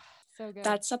 oh, so good.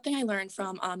 That's something I learned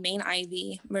from Maine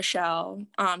Ivy, Michelle.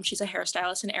 She's a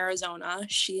hairstylist in Arizona.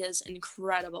 She is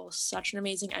incredible, such an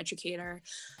amazing educator.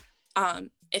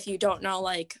 If you don't know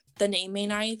like the name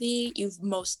Maine Ivy, you've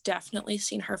most definitely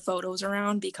seen her photos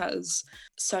around, because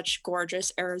such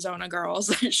gorgeous Arizona girls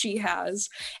that she has.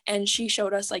 And she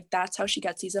showed us like that's how she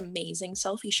gets these amazing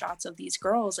selfie shots of these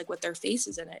girls like with their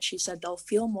faces in it. She said they'll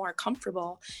feel more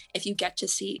comfortable if they get to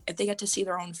see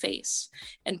their own face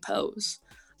and pose.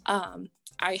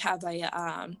 I have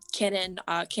a Canon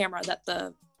camera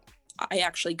that I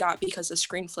actually got because the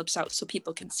screen flips out so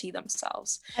people can see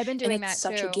themselves. I've been doing that too.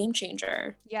 Such a game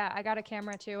changer. Yeah, I got a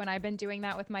camera too, and I've been doing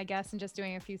that with my guests and just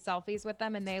doing a few selfies with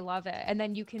them, and they love it. And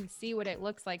then you can see what it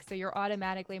looks like, so you're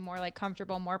automatically more like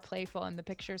comfortable, more playful, and the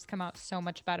pictures come out so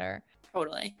much better.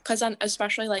 Totally. Because then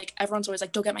especially like everyone's always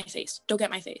like, don't get my face, don't get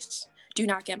my face, do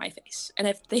not get my face. And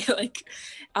if they like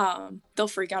they'll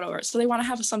freak out over it, so they want to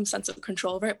have some sense of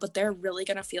control over it, but they're really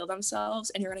going to feel themselves,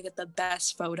 and you're going to get the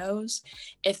best photos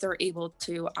if they're able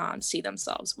to see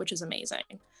themselves, which is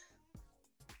amazing.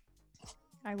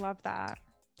 I love that.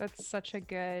 That's such a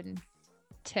good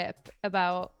tip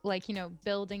about like, you know,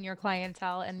 building your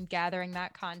clientele and gathering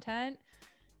that content.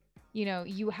 You know,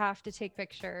 you have to take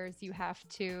pictures, you have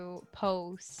to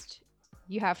post,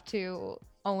 you have to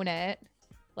own it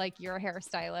like you're a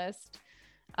hairstylist,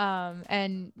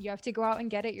 and you have to go out and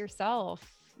get it yourself.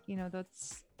 You know,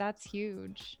 that's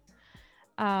huge.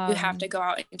 You have to go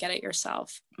out and get it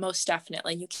yourself, most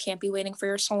definitely. You can't be waiting for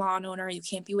your salon owner. You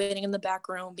can't be waiting in the back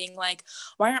room being like,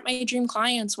 why aren't my dream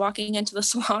clients walking into the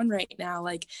salon right now?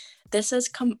 Like, this is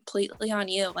completely on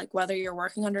you, like whether you're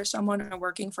working under someone or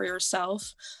working for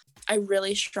yourself. I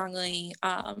really strongly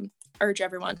urge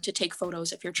everyone to take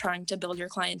photos if you're trying to build your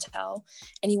clientele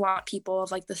and you want people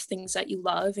of like the things that you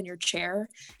love in your chair.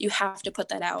 You have to put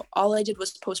that out. All I did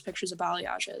was post pictures of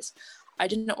balayages. I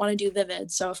didn't want to do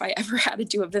Vivid, so if I ever had to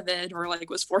do a Vivid or like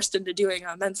was forced into doing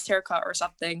a men's haircut or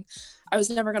something, I was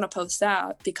never going to post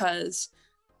that, because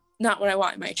not what I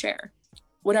want in my chair.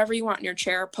 Whatever you want in your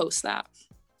chair, post that.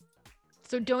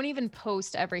 So don't even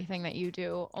post everything that you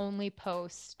do, only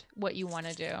post what you want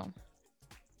to do.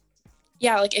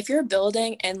 Yeah, like if you're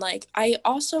building, and like I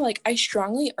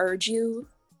strongly urge you,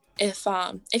 if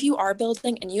you are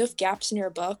building and you have gaps in your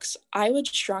books, I would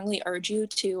strongly urge you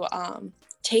to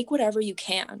take whatever you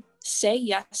can. Say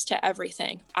yes to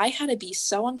everything. I had to be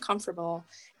so uncomfortable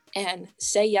and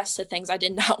say yes to things I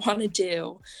did not want to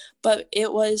do, but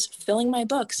it was filling my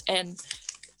books. And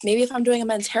maybe if I'm doing a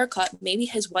men's haircut, maybe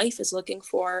his wife is looking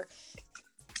for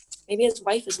a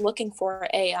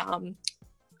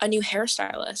new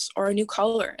hairstylist or a new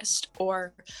colorist.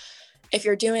 Or if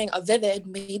you're doing a Vivid,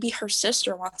 maybe her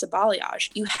sister wants a balayage.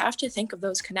 You have to think of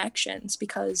those connections,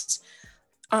 because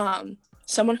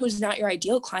someone who's not your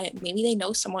ideal client, maybe they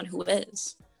know someone who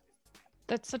is.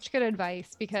 That's such good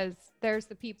advice, because there's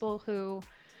the people who,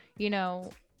 you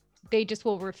know, they just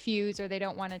will refuse or they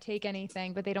don't want to take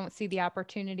anything, but they don't see the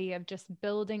opportunity of just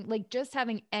building, like just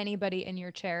having anybody in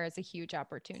your chair is a huge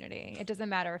opportunity. It doesn't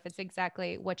matter if it's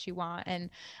exactly what you want. And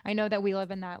I know that we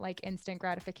live in that like instant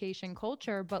gratification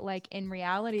culture, but like in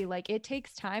reality, like it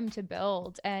takes time to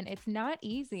build and it's not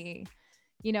easy.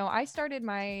 You know, I built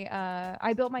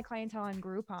my clientele on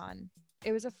Groupon.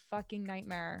 It was a fucking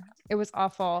nightmare. It was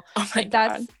awful. Oh my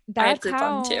God. That's I had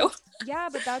Groupon too. Yeah,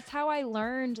 but that's how I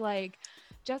learned. Like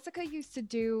Jessica used to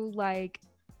do like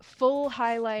full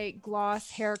highlight gloss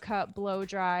haircut blow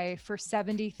dry for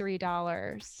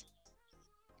 $73.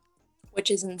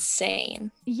 which is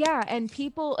insane. Yeah, and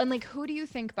people, and like, who do you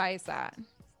think buys that?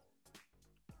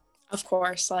 Of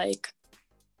course, like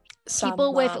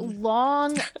People with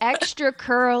long, extra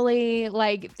curly,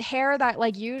 like hair that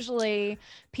like usually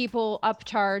people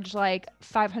upcharge like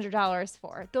 $500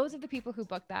 for. Those are the people who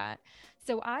book that.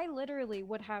 So I literally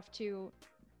would have to,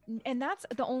 and that's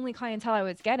the only clientele I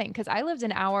was getting because I lived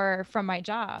an hour from my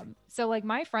job. So like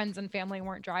my friends and family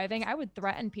weren't driving. I would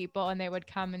threaten people and they would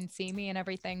come and see me and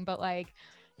everything. But like,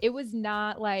 it was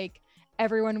not like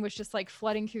everyone was just like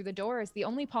flooding through the doors. The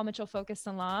only Paul Mitchell Focus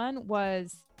salon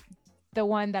was the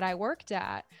one that I worked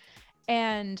at.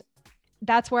 And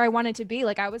that's where I wanted to be.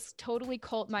 Like I was totally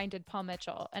cult-minded Paul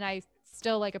Mitchell, and I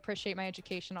still like appreciate my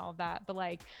education, all of that. But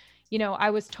like, you know,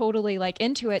 I was totally like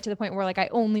into it to the point where like I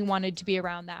only wanted to be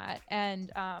around that.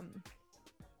 And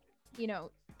you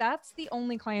know, that's the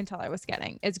only clientele I was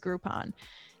getting is Groupon.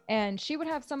 And she would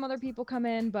have some other people come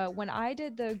in, but when I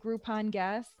did the Groupon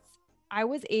guests, I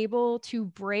was able to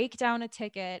break down a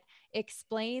ticket,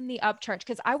 explain the upcharge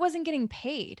because I wasn't getting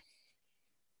paid.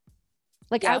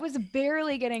 Like I was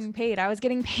barely getting paid. I was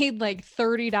getting paid like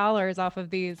 $30 off of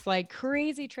these like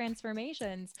crazy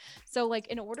transformations. So like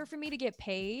in order for me to get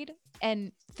paid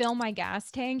and fill my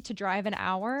gas tank to drive an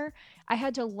hour, I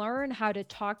had to learn how to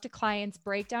talk to clients,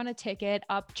 break down a ticket,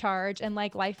 upcharge, and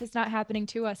like life is not happening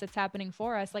to us, it's happening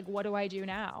for us. Like what do I do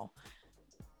now?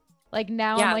 Like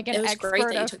now I'm like an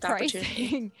expert of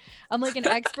pricing. I'm like an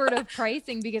expert of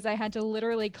pricing because I had to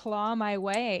literally claw my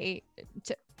way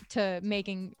to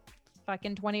making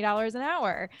fucking $20 an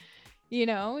hour, you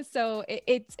know? So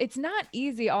it's not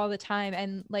easy all the time.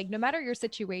 And like, no matter your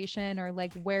situation or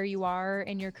like where you are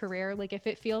in your career, like if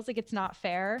it feels like it's not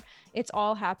fair, it's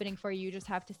all happening for you. You just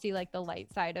have to see like the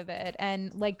light side of it.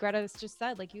 And like Greta's just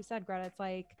said, like you said, Greta, it's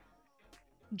like,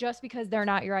 just because they're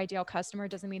not your ideal customer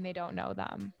doesn't mean they don't know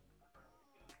them.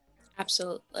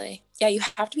 Absolutely. Yeah, you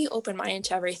have to be open-minded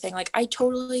to everything. Like I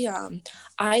totally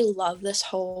I love this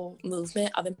whole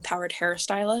movement of empowered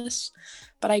hairstylists,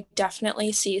 but I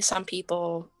definitely see some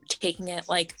people taking it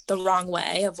like the wrong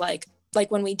way of like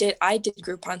when I did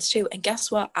Groupons too, and guess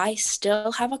what? I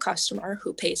still have a customer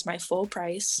who pays my full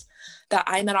price that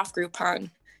I met off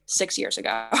Groupon 6 years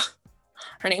ago.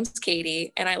 Her name's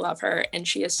Katie and I love her and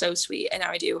she is so sweet, and now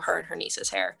I do her and her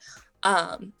niece's hair.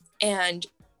 And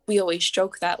we always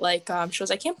joke that like she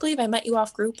was, I can't believe I met you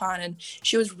off Groupon, and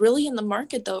she was really in the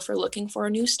market though for looking for a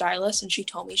new stylist, and she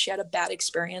told me she had a bad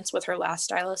experience with her last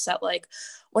stylist that like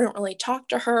wouldn't really talk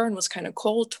to her and was kind of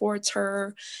cold towards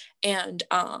her. And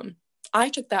I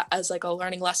took that as like a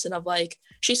learning lesson of like,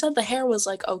 she said the hair was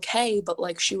like okay, but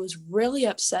like she was really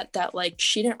upset that like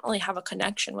she didn't really have a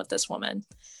connection with this woman.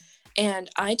 And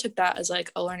I took that as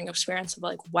like a learning experience of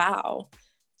like, wow,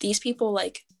 these people,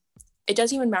 like it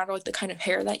doesn't even matter like the kind of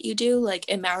hair that you do, like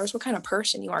it matters what kind of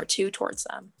person you are too towards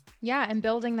them. Yeah, and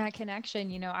building that connection.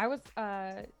 You know,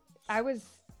 I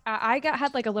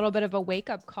had like a little bit of a wake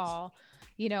up call,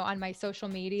 you know, on my social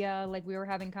media. Like we were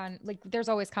having like there's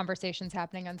always conversations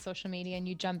happening on social media, and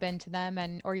you jump into them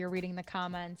or you're reading the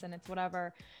comments and it's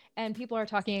whatever. And people are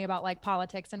talking about like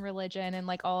politics and religion and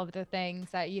like all of the things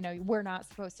that, you know, we're not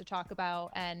supposed to talk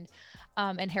about. And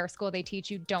in hair school, they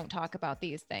teach you don't talk about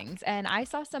these things. And I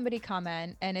saw somebody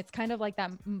comment, and it's kind of like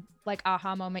that like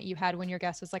aha moment you had when your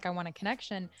guest was like, I want a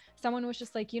connection. Someone was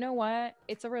just like, you know what?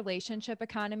 It's a relationship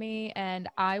economy, and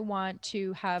I want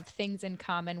to have things in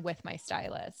common with my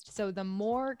stylist. So the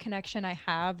more connection I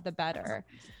have, the better.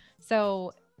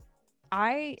 So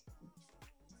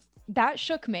that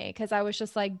shook me because I was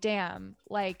just like, damn,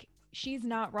 like she's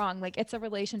not wrong. Like it's a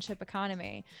relationship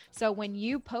economy. So when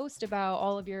you post about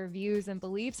all of your views and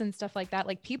beliefs and stuff like that,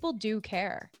 like people do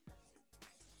care.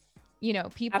 You know,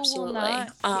 people Absolutely. Will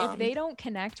not, if they don't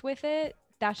connect with it,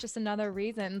 that's just another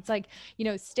reason. It's like, you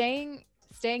know, staying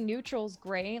neutral is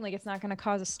great. Like it's not going to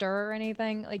cause a stir or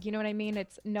anything. Like, you know what I mean?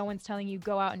 It's no one's telling you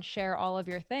go out and share all of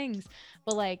your things,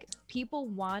 but like people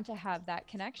want to have that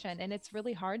connection. And it's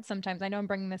really hard sometimes. I know I'm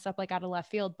bringing this up like out of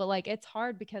left field, but like it's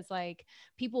hard because like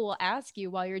people will ask you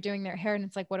while you're doing their hair and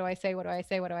it's like, what do I say? What do I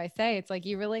say? What do I say? It's like,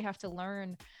 you really have to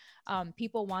learn.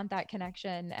 People want that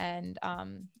connection, and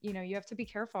you know, you have to be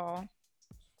careful.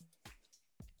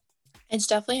 It's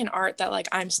definitely an art that like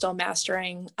I'm still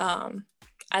mastering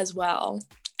as well,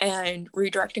 and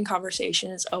redirecting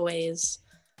conversation is always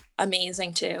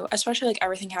amazing too, especially like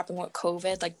everything happened with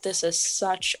COVID. Like this is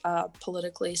such a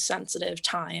politically sensitive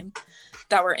time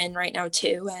that we're in right now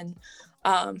too, and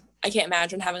I can't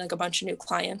imagine having like a bunch of new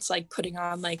clients like putting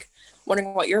on like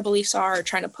wondering what your beliefs are or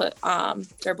trying to put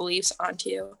their beliefs onto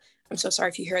you. I'm so sorry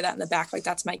if you hear that in the back, like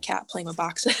that's my cat playing with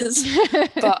boxes.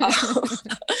 But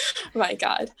my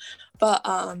God. But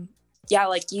yeah,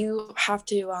 like you have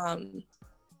to,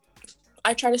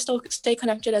 I try to still stay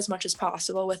connected as much as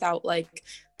possible without like,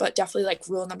 but definitely like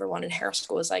rule number one in hair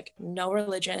school is like no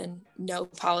religion, no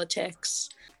politics.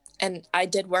 And I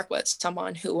did work with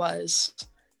someone who was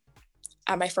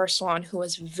at my first salon who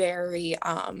was very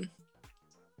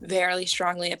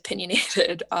strongly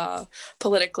opinionated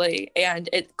politically, and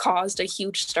it caused a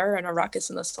huge stir and a ruckus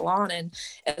in the salon, and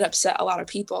it upset a lot of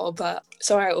people. But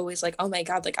so I always like, oh my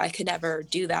God, like I could never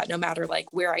do that, no matter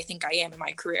like where I think I am in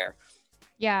my career.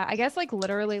 Yeah, I guess like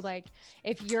literally like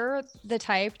if you're the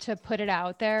type to put it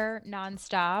out there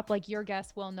nonstop, like your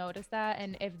guests will notice that.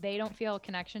 And if they don't feel a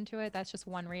connection to it, that's just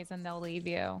one reason they'll leave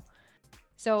you.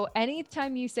 So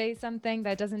anytime you say something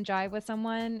that doesn't jive with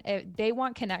someone, they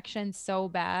want connection so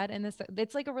bad. And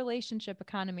it's like a relationship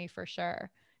economy for sure.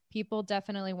 People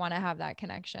definitely want to have that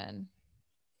connection.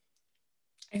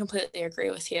 I completely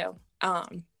agree with you.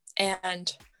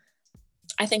 And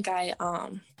I think I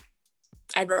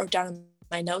wrote down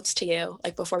my notes to you,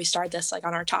 like before we started this, like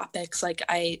on our topics, like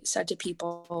I said to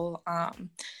people,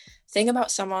 think about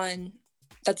someone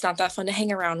that's not that fun to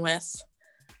hang around with.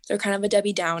 They're kind of a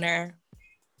Debbie Downer.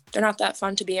 They're not that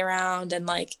fun to be around. And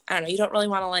like, I don't know, you don't really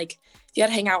want to like, if you had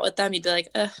to hang out with them, you'd be like,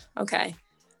 okay.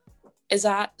 Is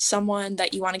that someone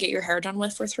that you want to get your hair done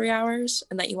with for 3 hours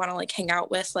and that you want to like hang out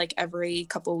with like every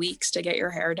couple weeks to get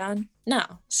your hair done? No.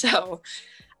 So,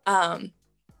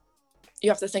 you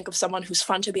have to think of someone who's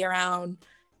fun to be around,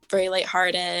 very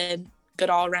lighthearted, good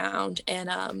all around.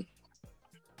 And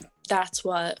that's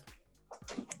what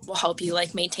will help you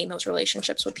like maintain those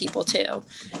relationships with people too.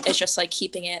 It's just like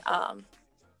keeping it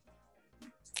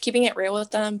real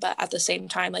with them, but at the same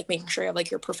time, like making sure you have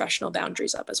like your professional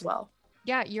boundaries up as well.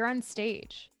 Yeah, you're on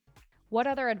stage. What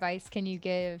other advice can you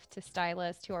give to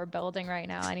stylists who are building right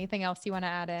now? Anything else you want to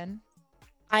add in?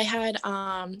 I had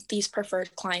these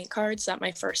preferred client cards that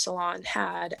my first salon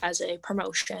had as a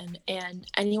promotion, and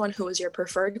anyone who was your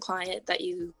preferred client that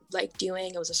you like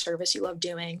doing, it was a service you love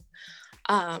doing,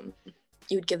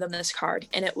 you would give them this card,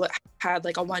 and it had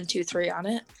like a 1, 2, 3 on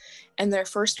it. And their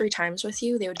first 3 times with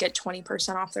you, they would get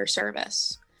 20% off their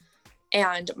service.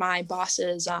 And my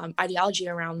boss's ideology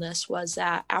around this was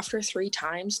that after 3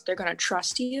 times, they're going to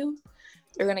trust you.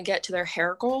 They're going to get to their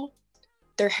hair goal.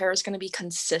 Their hair is going to be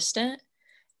consistent,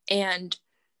 and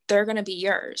they're going to be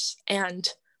yours. And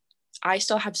I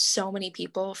still have so many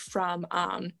people from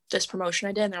this promotion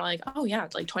I did, and they're like, oh yeah,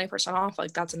 it's like 20% off.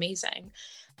 Like, that's amazing.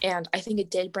 And I think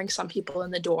it did bring some people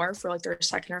in the door for like their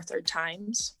second or third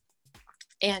times.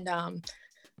 And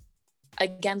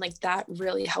again, like that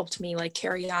really helped me like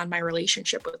carry on my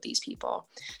relationship with these people,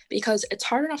 because it's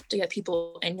hard enough to get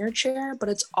people in your chair, but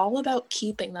it's all about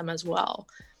keeping them as well.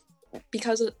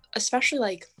 Because especially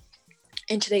like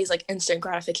in today's like instant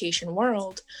gratification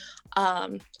world,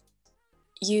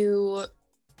 you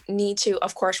need to,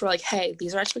 of course, we're like, hey,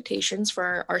 these are expectations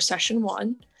for our session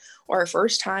 1 or our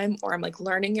first time, or I'm like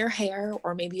learning your hair,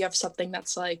 or maybe you have something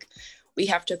that's like we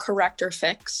have to correct or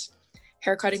fix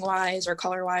haircutting wise or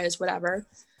color wise, whatever.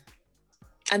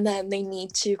 And then they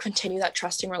need to continue that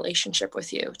trusting relationship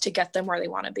with you to get them where they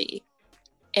want to be.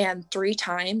 And 3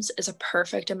 times is a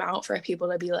perfect amount for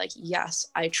people to be like, yes,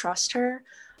 I trust her.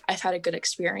 I've had a good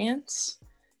experience.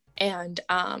 And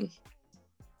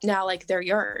now like they're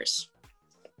yours.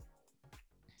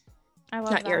 I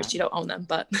love Not that. yours, you don't own them,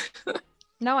 but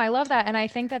No, I love that. And I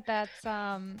think that that's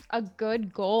a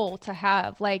good goal to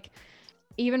have. Like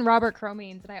even Robert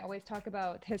Cromeans, and I always talk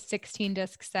about his 16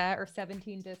 disc set or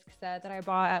 17 disc set that I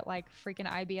bought at like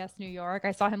freaking IBS New York.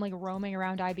 I saw him like roaming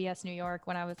around IBS New York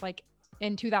when I was like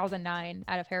in 2009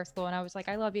 out of hair school, and I was like,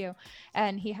 I love you.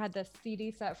 And he had this CD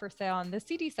set for sale, and this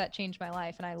CD set changed my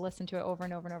life, and I listened to it over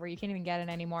and over and over. You can't even get it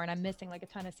anymore, and I'm missing like a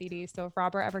ton of CDs. So if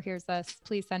Robert ever hears this,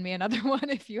 please send me another one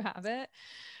if you have it.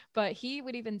 But he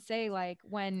would even say, like,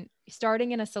 when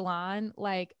starting in a salon,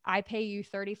 like, I pay you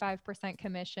 35%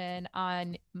 commission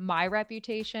on my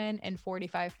reputation and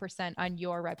 45% on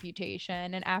your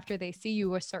reputation. And after they see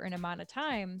you a certain amount of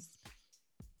times,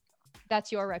 that's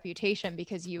your reputation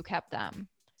because you kept them.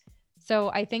 So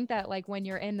I think that like when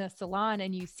you're in the salon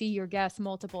and you see your guests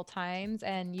multiple times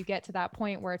and you get to that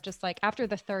point where it's just like after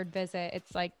the 3rd visit,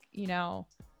 it's like, you know,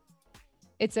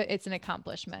 it's an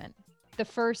accomplishment. The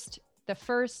first the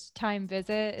first time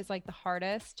visit is like the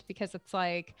hardest because it's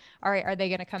like, all right, are they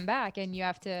going to come back? And you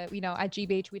have to, you know, at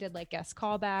GBH, we did like guest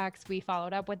callbacks. We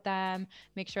followed up with them,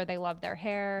 make sure they love their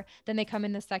hair. Then they come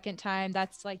in the second time.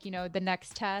 That's like, you know, the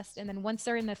next test. And then once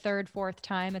they're in the third, fourth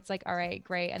time, it's like, all right,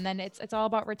 great. And then it's all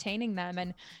about retaining them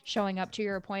and showing up to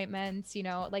your appointments, you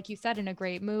know, like you said, in a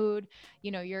great mood.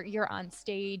 You know, you're on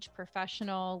stage,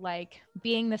 professional, like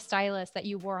being the stylist that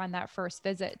you were on that first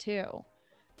visit too.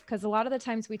 Because a lot of the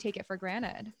times we take it for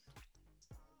granted.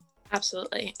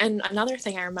 Absolutely. And another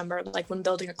thing I remember, like when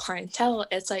building a clientele,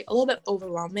 it's like a little bit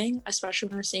overwhelming, especially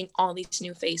when we're seeing all these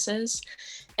new faces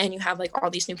and you have like all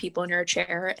these new people in your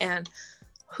chair. And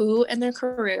who in their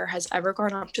career has ever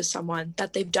gone up to someone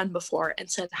that they've done before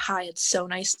and said, "Hi, it's so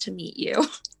nice to meet you"?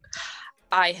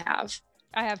 I have.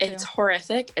 It's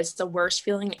horrific. It's the worst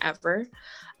feeling ever.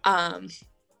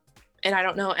 And I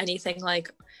don't know anything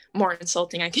like more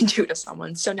insulting I can do to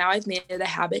someone. So now I've made it a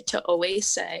habit to always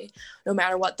say, no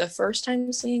matter what, the first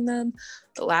time seeing them,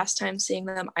 the last time seeing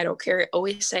them, I don't care. I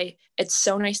always say, "It's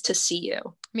so nice to see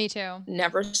you." Me too.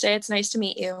 Never say "it's nice to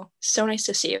meet you." So nice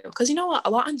to see you. Because you know what? A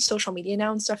lot on social media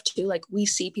now and stuff too, like we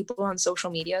see people on social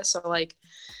media. So like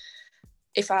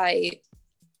if I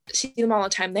see them all the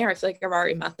time there, I feel like I've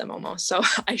already met them almost. So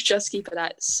I just keep it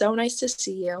at "so nice to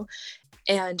see you."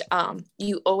 And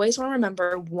you always want to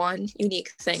remember one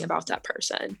unique thing about that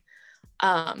person.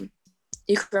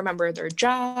 You can remember their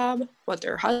job, what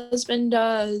their husband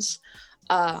does,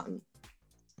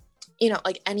 you know,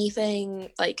 like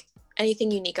anything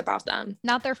unique about them.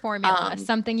 Not their formula,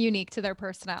 something unique to their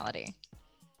personality.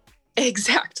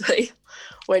 Exactly.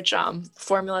 Which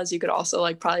formulas you could also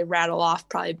like probably rattle off,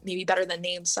 probably maybe better than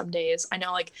names some days. I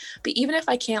know, like, but even if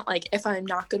I can't, like, if I'm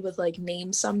not good with like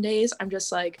names some days, I'm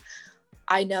just like,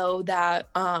 I know that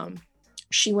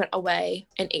she went away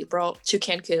in April to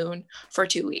Cancun for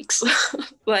 2 weeks.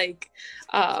 Like,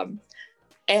 and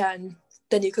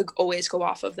then you could always go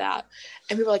off of that.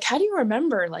 And people are like, "How do you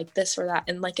remember like this or that?"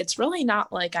 And like, it's really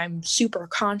not like I'm super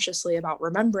consciously about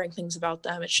remembering things about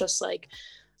them. It's just like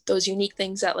those unique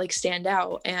things that like stand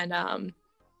out. And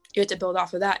you have to build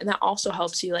off of that. And that also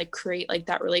helps you like create like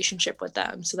that relationship with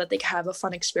them so that they can have a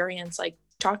fun experience, like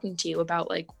talking to you about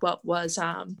like what was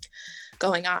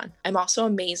going on. I'm also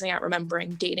amazing at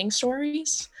remembering dating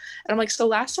stories. And I'm like, "So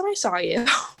last time I saw you,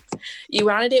 you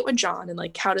went on a date with John, and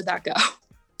like, how did that go?"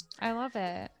 I love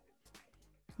it.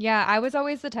 Yeah, I was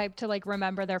always the type to like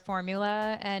remember their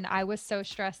formula, and I was so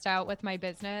stressed out with my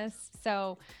business.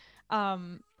 So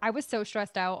I was so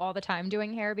stressed out all the time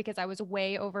doing hair because I was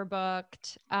way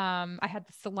overbooked. I had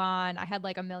the salon, I had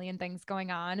like a million things going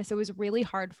on. So it was really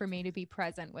hard for me to be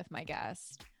present with my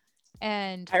guest.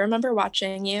 And I remember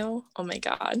watching you. Oh my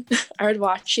God. I would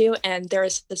watch you, and there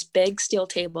was this big steel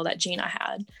table that Gina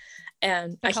had.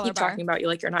 And I keep talking about you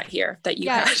like you're not here, that you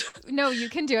had. No, you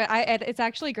can do it. It's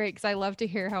actually great because I love to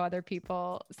hear how other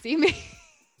people see me.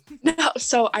 No,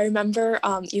 so I remember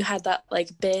you had that like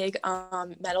big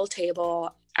metal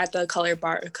table at the color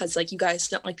bar because like you guys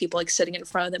didn't like people like sitting in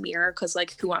front of the mirror because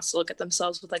like who wants to look at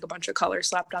themselves with like a bunch of color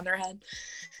slapped on their head.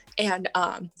 And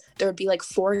there would be like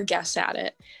 4 guests at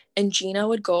it, and Gina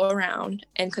would go around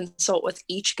and consult with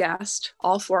each guest,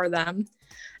 all 4 of them,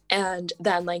 and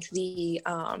then like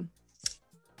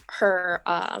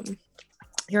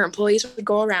your employees would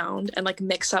go around and like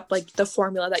mix up like the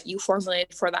formula that you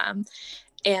formulated for them,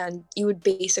 and you would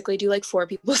basically do like 4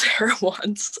 people's hair at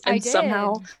once and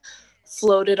somehow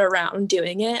floated around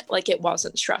doing it like it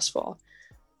wasn't stressful.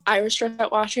 I was stressed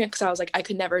out watching it because I was like, I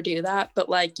could never do that. But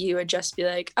like you would just be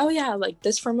like, "Oh yeah, like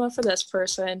this formula for this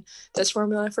person, this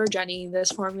formula for Jenny,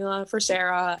 this formula for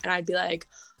Sarah," and I'd be like,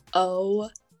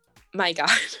 "Oh my God."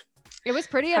 It was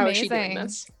pretty amazing. How is she doing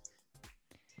this?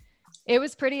 It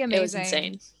was pretty amazing. It was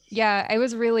insane. Yeah, it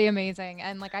was really amazing.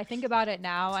 And like I think about it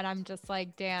now and I'm just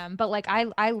like, damn. But like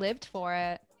I lived for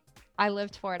it. I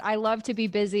love to be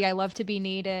busy. I love to be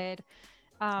needed.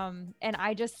 And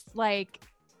I just like,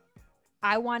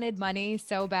 I wanted money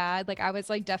so bad. Like I was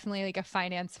like definitely like a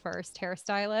finance first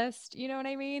hairstylist. You know what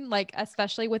I mean? Like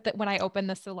especially with when I opened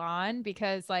the salon,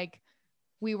 because like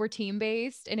we were team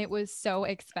based and it was so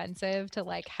expensive to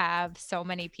like have so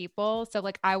many people. So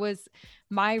like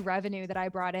my revenue that I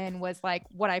brought in was like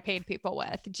what I paid people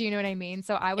with. Do you know what I mean?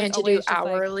 So I was and to do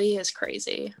hourly is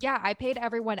crazy. Yeah, I paid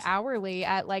everyone hourly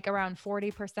at like around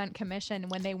 40% commission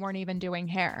when they weren't even doing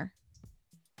hair.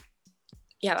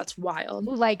 Yeah, that's wild.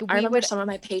 Like I remember some of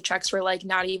my paychecks were like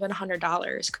not even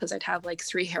 $100 because I'd have like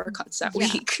 3 haircuts that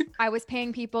week. I was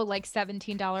paying people like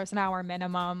 $17 an hour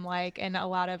minimum. Like, and a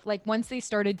lot of like, once they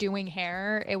started doing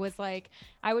hair, it was like,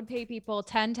 I would pay people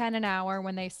 $10 an hour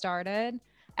when they started.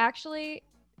 Actually,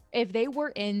 if they were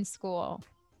in school,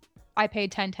 I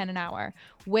paid $10.10 an hour.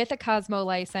 With a Cosmo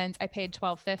license, I paid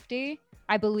 $12.50.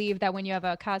 I believe that when you have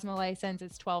a Cosmo license,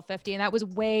 it's $12.50, and that was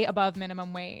way above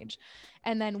minimum wage.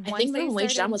 And then I think minimum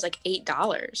wage down was like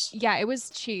 $8. Yeah, it was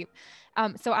cheap.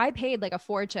 So I paid like a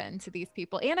fortune to these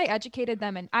people, and I educated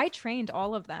them, and I trained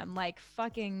all of them. Like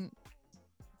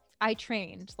I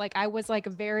trained. Like I was like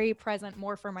very present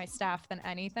more for my staff than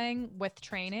anything with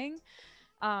training.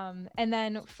 And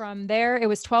then from there it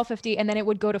was $12.50, and then it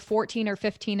would go to $14 or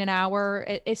 $15 an hour.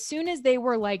 As soon as they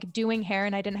were like doing hair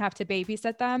and I didn't have to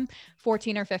babysit them,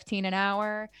 $14 or $15 an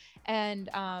hour. And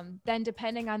then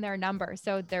depending on their numbers,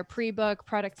 so their pre-book,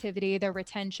 productivity, their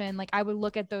retention, like I would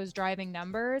look at those driving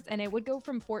numbers, and it would go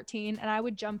from 14 and I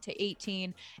would jump to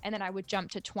 18, and then I would jump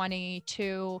to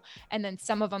 22, and then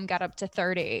some of them got up to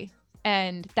 30.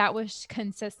 And that was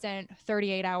consistent,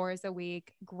 38 hours a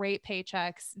week, great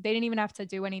paychecks. They didn't even have to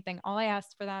do anything. All I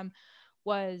asked for them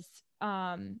was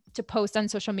to post on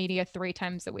social media 3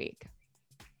 times a week.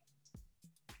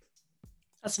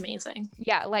 That's amazing.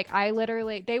 Yeah, like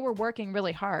they were working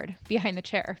really hard behind the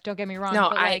chair. Don't get me wrong.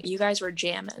 No, you guys were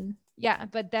jamming. Yeah,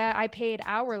 but that I paid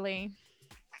hourly,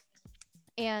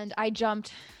 and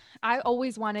I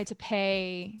always wanted to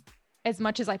pay as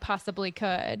much as I possibly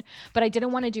could, but I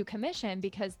didn't want to do commission,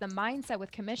 because the mindset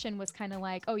with commission was kind of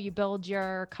like, oh, you build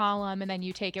your column and then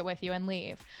you take it with you and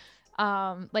leave.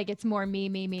 Like it's more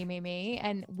me.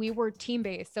 And we were team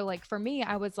based. So like for me,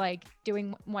 I was like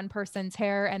doing one person's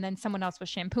hair, and then someone else was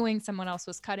shampooing, someone else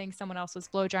was cutting, someone else was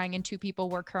blow drying, and 2 people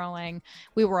were curling.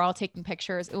 We were all taking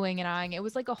pictures, oohing and ahhing. It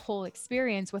was like a whole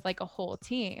experience with like a whole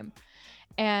team.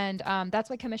 And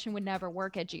that's why commission would never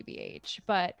work at GBH.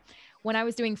 But when I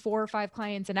was doing 4 or 5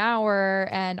 clients an hour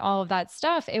and all of that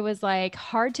stuff, it was like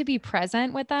hard to be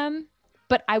present with them.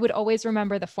 But I would always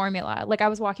remember the formula. Like I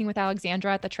was walking with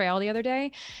Alexandra at the trail the other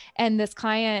day, and this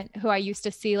client who I used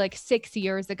to see like 6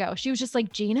 years ago, she was just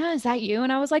like, Gina, is that you?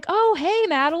 And I was like, oh, hey,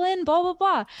 Madeline, blah, blah,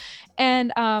 blah.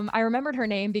 And I remembered her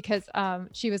name because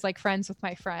she was like friends with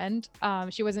my friend.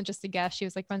 She wasn't just a guest. She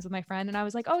was like friends with my friend. And I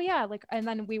was like, oh yeah. Like, and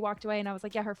then we walked away and I was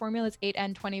like, yeah, her formula is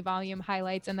 8N 20 volume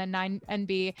highlights and then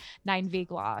 9NB 9V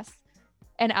gloss.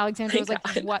 And Alexandra was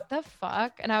like, what the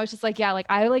fuck? And I was just like, yeah, like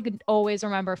I like always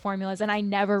remember formulas, and I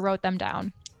never wrote them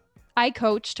down. I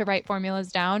coached to write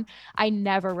formulas down. I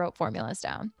never wrote formulas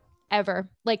down ever,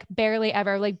 like barely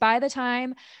ever. Like by the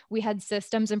time we had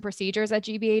systems and procedures at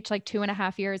GBH, like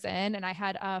 2.5 years in, and I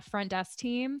had a front desk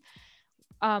team,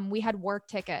 we had work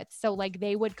tickets. So like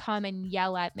they would come and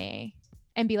yell at me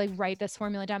and be like, write this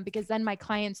formula down, because then my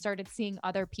clients started seeing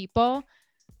other people.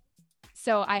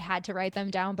 So I had to write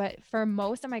them down. But for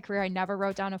most of my career, I never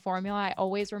wrote down a formula. I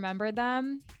always remembered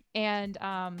them. And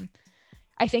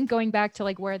I think going back to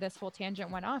like where this whole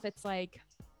tangent went off, it's like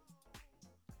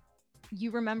you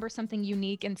remember something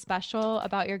unique and special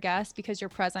about your guests because you're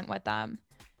present with them.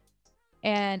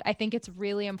 And I think it's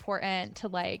really important to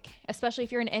like, especially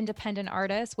if you're an independent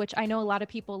artist, which I know a lot of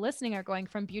people listening are going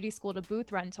from beauty school to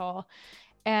booth rental,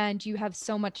 and you have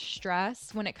so much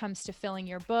stress when it comes to filling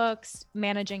your books,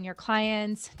 managing your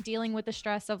clients, dealing with the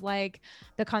stress of like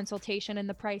the consultation and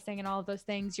the pricing and all of those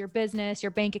things, your business,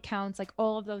 your bank accounts, like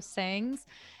all of those things.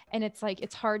 And it's like,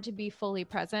 it's hard to be fully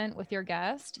present with your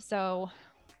guest. So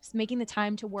just making the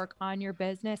time to work on your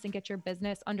business and get your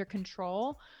business under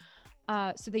control,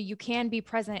 so that you can be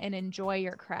present and enjoy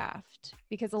your craft,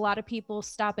 because a lot of people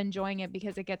stop enjoying it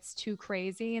because it gets too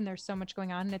crazy and there's so much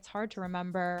going on, and it's hard to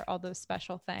remember all those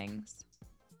special things.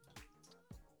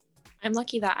 I'm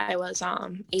lucky that I was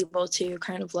able to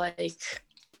kind of like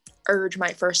urge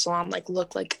my first salon, like,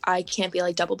 look, like I can't be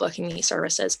like double booking these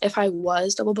services. If I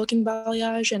was double booking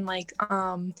balayage and like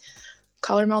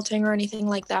color melting or anything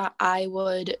like that, I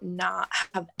would not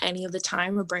have any of the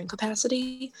time or brain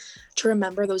capacity to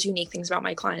remember those unique things about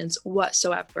my clients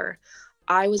whatsoever.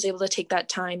 I was able to take that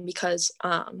time because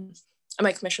at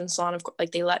my commission salon, of course,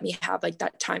 like they let me have like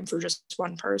that time for just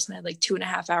one person. I had like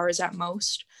 2.5 hours at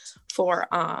most for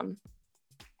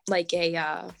like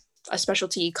a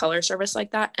specialty color service like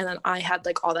that. And then I had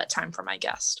like all that time for my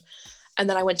guest. And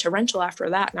then I went to rental after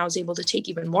that, and I was able to take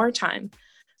even more time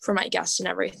for my guests and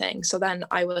everything. So then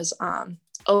I was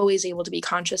always able to be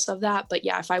conscious of that. But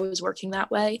yeah, if I was working that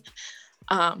way,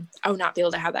 I would not be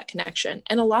able to have that connection.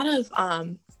 And a lot of,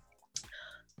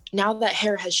 now that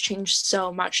hair has changed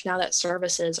so much, now that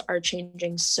services are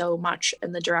changing so much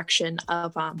in the direction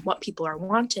of what people are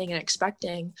wanting and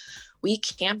expecting, we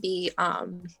can't be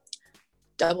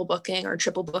double booking or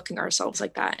triple booking ourselves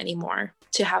like that anymore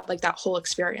to have like that whole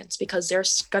experience, because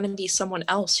there's going to be someone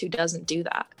else who doesn't do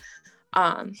that.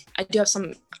 I do have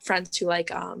some friends who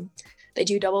like they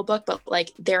do double book, but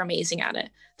like they're amazing at it.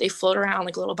 They float around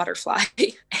like a little butterfly.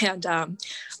 And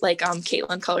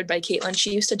Caitlin, Colored by Caitlin,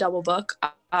 she used to double book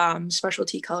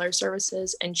specialty color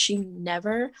services, and she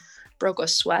never broke a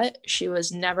sweat. She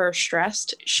was never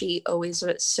stressed. She always did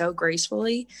it so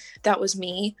gracefully. That was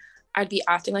me. I'd be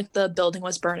acting like the building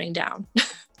was burning down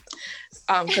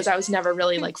because I was never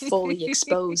really like fully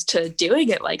exposed to doing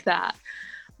it like that.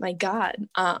 My God.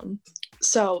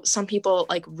 So some people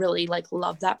like really like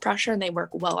love that pressure and they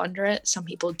work well under it. Some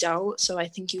people don't. So I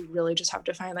think you really just have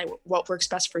to find like what works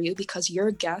best for you, because your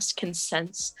guest can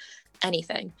sense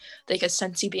anything. They can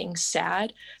sense you being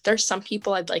sad. There's some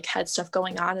people I've like had stuff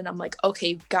going on and I'm like, okay,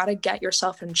 you've got to get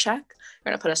yourself in check.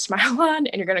 You're going to put a smile on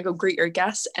and you're going to go greet your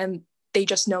guests. And they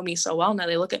just know me so well now.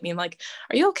 They look at me and like,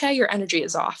 are you okay? Your energy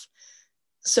is off.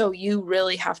 So you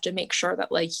really have to make sure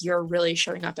that like you're really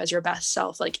showing up as your best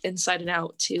self, like inside and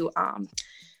out, to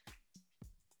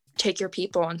take your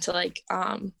people and to like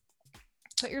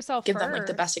put yourself give first. them like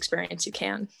the best experience you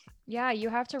can. Yeah, you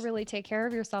have to really take care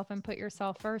of yourself and put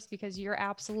yourself first, because you're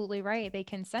absolutely right. They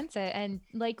can sense it. And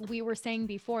like we were saying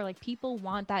before, like people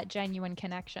want that genuine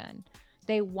connection.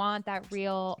 They want that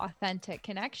real, authentic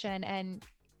connection. And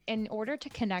in order to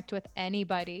connect with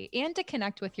anybody and to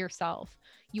connect with yourself,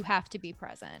 you have to be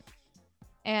present.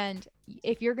 And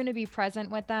if you're going to be present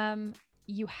with them,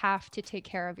 you have to take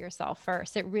care of yourself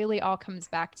first. It really all comes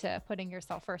back to putting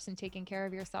yourself first and taking care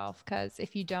of yourself. Because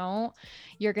if you don't,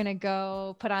 you're going to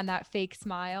go put on that fake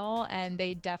smile, and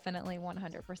they definitely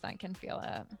 100% can feel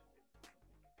it.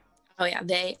 Oh yeah,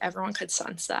 everyone could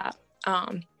sense that.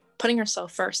 Putting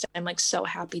yourself first. I'm like so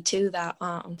happy too that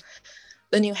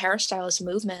the new hairstylist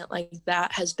movement, like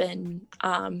that has been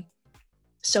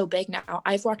so big now.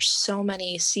 I've watched so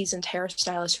many seasoned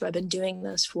hairstylists who have been doing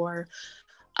this for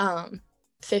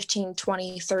 15,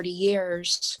 20, 30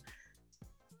 years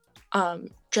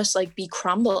just like be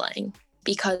crumbling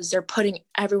because they're putting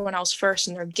everyone else first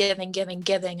and they're giving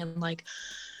and like,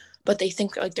 but they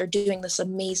think like they're doing this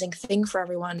amazing thing for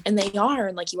everyone, and they are,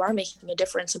 and like you are making a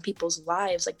difference in people's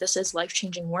lives. Like this is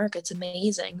life-changing work. It's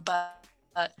amazing.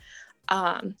 But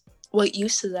what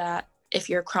use of that if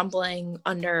you're crumbling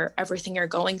under everything you're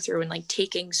going through and like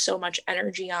taking so much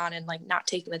energy on and like not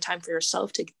taking the time for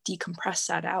yourself to decompress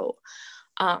that out.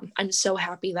 I'm so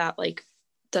happy that like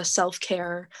the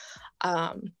self-care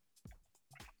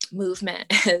movement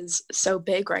is so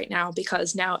big right now,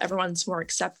 because now everyone's more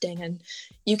accepting and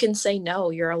you can say no.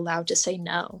 You're allowed to say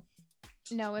no.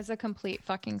 No is a complete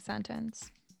fucking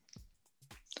sentence.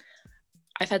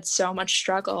 I've had so much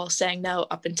struggle saying no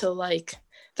up until like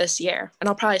this year, and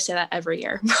I'll probably say that every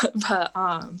year, but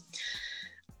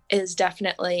is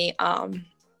definitely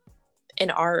an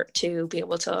art to be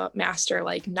able to master,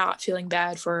 like not feeling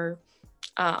bad for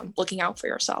looking out for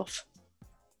yourself.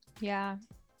 Yeah,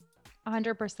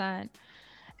 100%.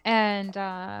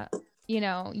 And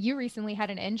you recently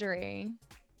had an injury.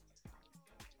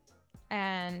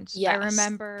 And yes. I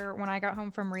remember when I got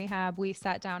home from rehab, we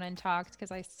sat down and talked, because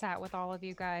I sat with all of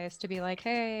you guys to be like,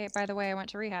 hey, by the way, I went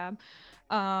to rehab.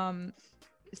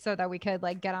 So that we could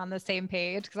like get on the same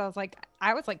page. Cause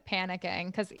I was like panicking,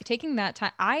 because taking that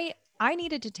time, I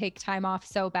needed to take time off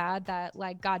so bad that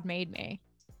like God made me.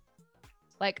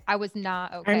 Like I was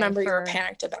not okay. I remember you were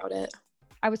panicked about it.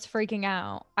 I was freaking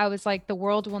out. I was like, the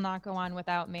world will not go on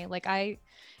without me. Like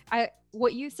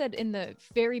what you said in the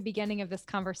very beginning of this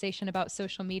conversation about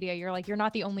social media, you're like, you're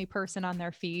not the only person on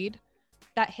their feed.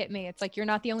 That hit me. It's like, you're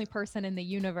not the only person in the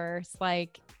universe.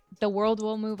 Like the world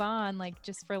will move on. Like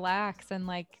just relax and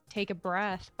like take a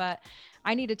breath. But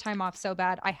I needed time off so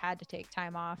bad. I had to take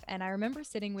time off. And I remember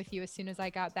sitting with you as soon as I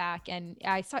got back, and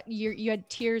I saw you had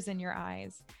tears in your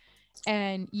eyes,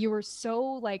 and you were so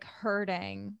like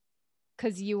hurting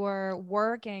because you were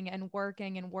working,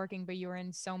 but you were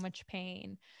in so much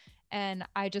pain. And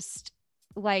I just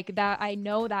like that. I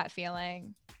know that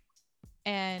feeling.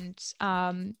 And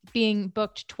being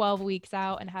booked 12 weeks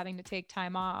out and having to take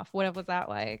time off, what was that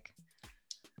like?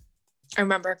 I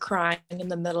remember crying in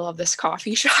the middle of this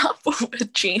coffee shop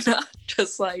with Gina,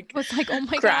 just like, was like, oh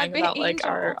my crying God, about Angel. Like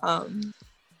our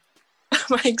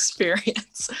my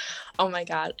experience. Oh my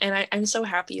God. And I'm so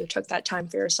happy you took that time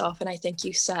for yourself. And I think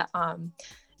you set an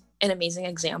amazing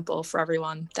example for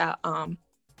everyone that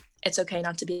it's okay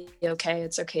not to be okay.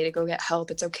 It's okay to go get help.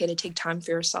 It's okay to take time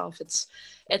for yourself.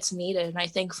 It's needed. And I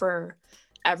think for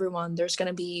everyone, there's going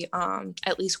to be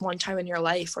at least one time in your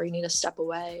life where you need to step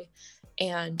away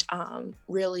and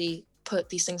really put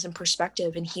these things in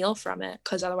perspective and heal from it.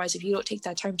 Because otherwise, if you don't take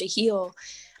that time to heal,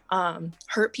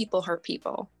 hurt people,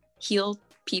 heal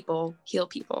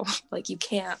people. Like you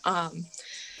can't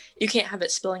have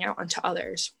it spilling out onto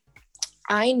others.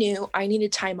 I knew I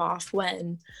needed time off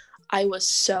when I was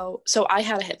so I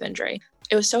had a hip injury.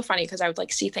 It was so funny because I would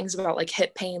like see things about like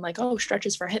hip pain, like, oh,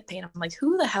 stretches for hip pain. I'm like,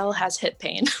 who the hell has hip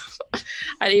pain?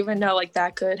 I didn't even know like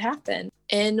that could happen.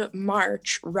 In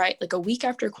March, right, like a week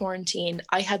after quarantine,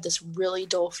 I had this really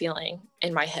dull feeling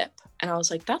in my hip. And I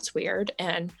was like, that's weird.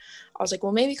 And I was like,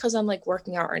 well, maybe because I'm like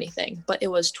working out or anything. But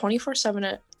it was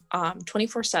 24/7,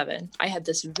 24/7. I had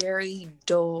this very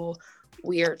dull,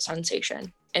 weird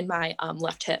sensation in my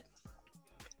left hip.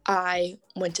 I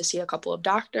went to see a couple of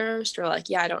doctors. They're like,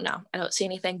 yeah, I don't know. I don't see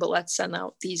anything, but let's send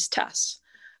out these tests.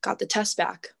 Got the test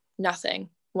back, nothing.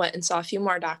 Went and saw a few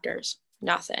more doctors,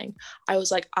 nothing. I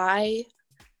was like, I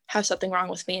have something wrong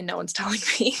with me and no one's telling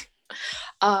me.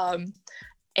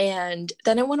 And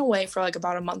then it went away for like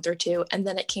about a month or two, and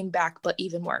then it came back, but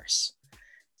even worse.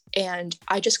 And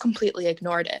I just completely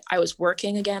ignored it. I was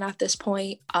working again at this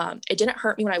point. It didn't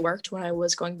hurt me when I worked, when I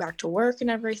was going back to work and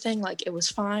everything, like it was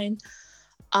fine.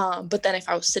 But then if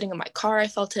I was sitting in my car, I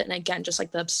felt it. And again, just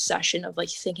like the obsession of like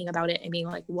thinking about it and being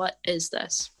like, what is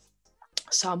this?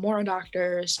 Saw more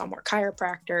doctors, saw more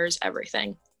chiropractors,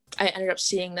 everything. I ended up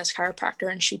seeing this chiropractor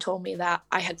and she told me that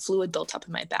I had fluid built up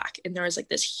in my back. And there was like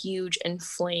this huge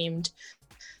inflamed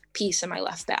piece in my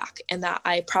left back. And that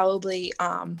I probably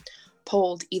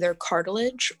pulled either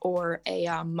cartilage or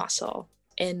a muscle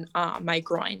in my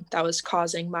groin that was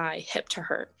causing my hip to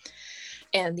hurt.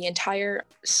 And the entire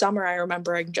summer, I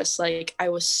remember just like, I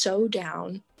was so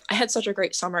down. I had such a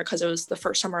great summer because it was the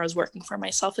first summer I was working for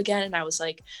myself again. And I was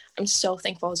like, I'm so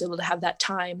thankful I was able to have that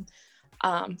time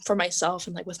for myself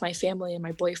and like with my family and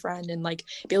my boyfriend and like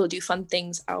be able to do fun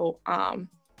things out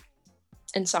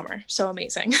in summer. So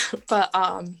amazing. But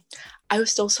I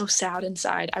was still so sad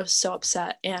inside. I was so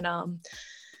upset. And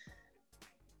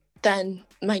then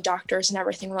my doctors and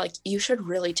everything were like, you should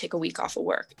really take a week off of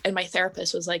work. And my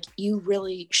therapist was like,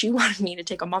 she wanted me to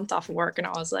take a month off of work. And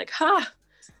I was like,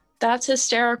 that's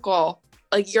hysterical.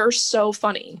 Like, you're so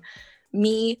funny.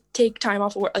 Me take time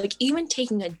off of work, like even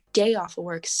taking a day off of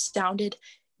work sounded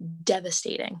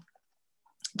devastating.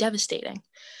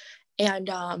 And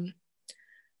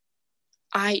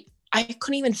I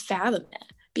couldn't even fathom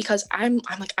it because I'm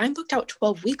like, I'm booked out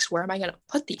 12 weeks. Where am I going to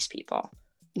put these people?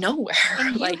 Nowhere.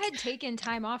 And you had taken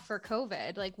time off for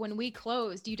COVID. Like when we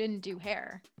closed, you didn't do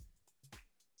hair.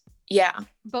 Yeah.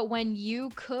 But when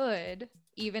you could,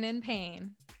 even in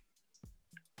pain,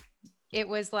 it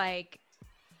was like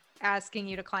asking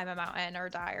you to climb a mountain or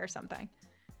die or something.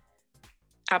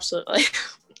 Absolutely.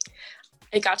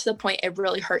 It got to the point it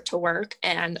really hurt to work.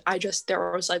 And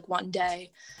there was like one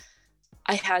day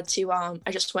I had to,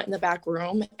 I just went in the back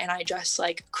room and I just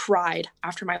like cried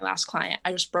after my last client.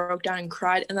 I just broke down and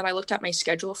cried. And then I looked at my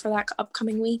schedule for that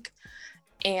upcoming week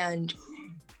and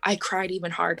I cried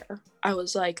even harder. I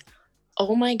was like,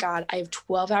 oh my God, I have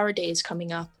 12-hour days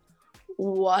coming up.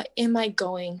 What am I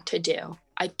going to do?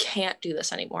 I can't do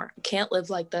this anymore. I can't live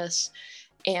like this.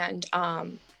 And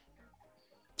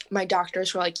my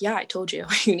doctors were like, yeah, I told you,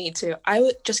 you need to.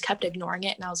 I just kept ignoring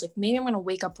it. And I was like, maybe I'm going to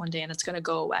wake up one day and it's going to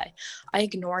go away. I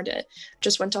ignored it.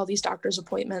 Just went to all these doctor's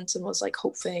appointments and was like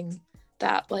hoping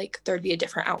that like there'd be a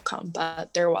different outcome,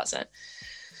 but there wasn't.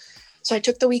 So I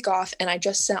took the week off and I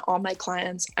just sent all my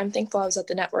clients. I'm thankful I was at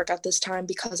the network at this time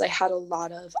because I had a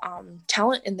lot of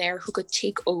talent in there who could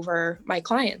take over my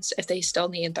clients if they still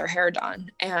need their hair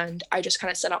done. And I just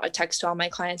kind of sent out a text to all my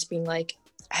clients being like,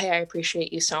 hey, I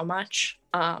appreciate you so much.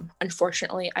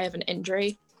 Unfortunately, I have an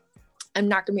injury. I'm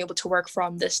not going to be able to work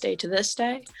from this day to this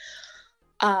day.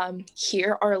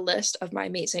 Here are a list of my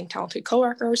amazing, talented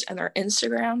coworkers and their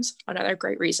Instagrams. Another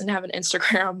great reason to have an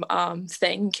Instagram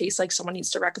thing in case like someone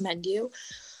needs to recommend you.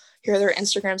 Here are their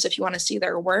Instagrams if you want to see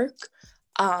their work.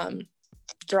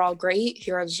 They're all great.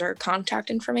 Here is their contact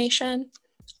information.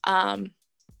 Let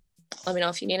me know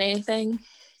if you need anything.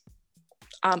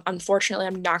 Unfortunately,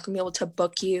 I'm not going to be able to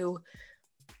book you.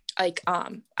 Like,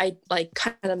 I like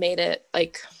kind of made it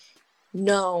like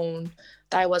known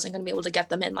that I wasn't going to be able to get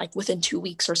them in like within 2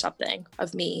 weeks or something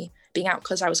of me being out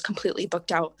because I was completely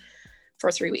booked out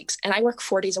for 3 weeks. And I work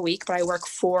 4 days a week, but I work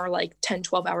 4 like 10,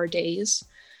 12-hour days.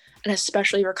 And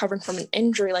especially recovering from an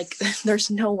injury, like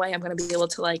there's no way I'm going to be able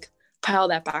to like pile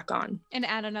that back on. And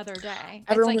add another day.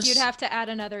 Everyone it's like you'd have to add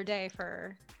another day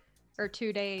or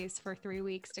 2 days for 3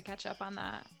 weeks to catch up on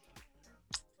that.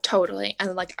 Totally.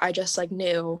 And like I just like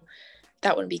knew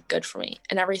that wouldn't be good for me.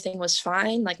 And everything was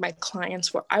fine. Like my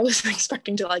clients were, I was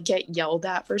expecting to like get yelled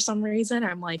at for some reason.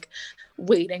 I'm like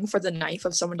waiting for the knife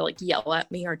of someone to like yell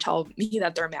at me or tell me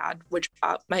that they're mad, which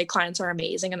my clients are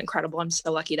amazing and incredible. I'm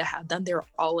so lucky to have them. They're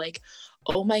all like,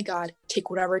 oh my God, take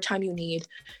whatever time you need.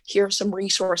 Here are some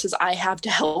resources I have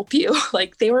to help you.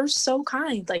 Like they were so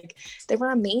kind. Like they were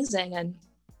amazing. And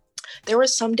there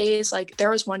was some days, like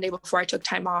there was one day before I took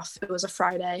time off. It was a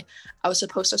Friday. I was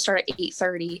supposed to start at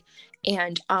 8:30.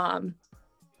 And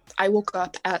I woke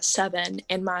up at 7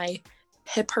 and my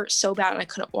hip hurt so bad and I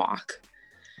couldn't walk.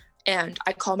 And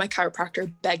I called my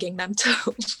chiropractor begging them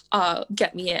to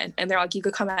get me in. And they're like, you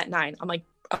could come at 9. I'm like,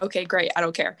 okay, great. I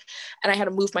don't care. And I had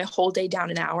to move my whole day down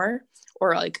an hour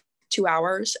or like 2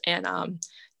 hours. And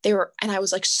I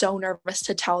was like so nervous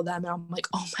to tell them. And I'm like,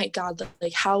 oh my God,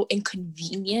 like how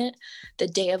inconvenient the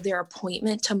day of their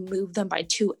appointment to move them by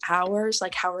 2 hours.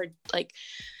 Like how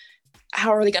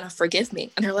are they going to forgive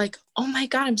me? And they're like, oh my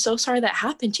God, I'm so sorry that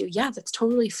happened to you. Yeah, that's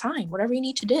totally fine. Whatever you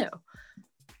need to do.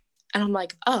 And I'm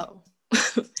like, oh,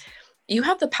 you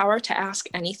have the power to ask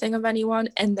anything of anyone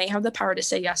and they have the power to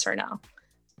say yes or no.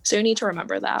 So you need to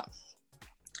remember that.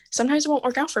 Sometimes it won't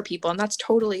work out for people and that's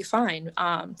totally fine.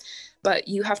 But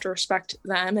you have to respect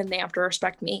them and they have to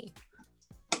respect me.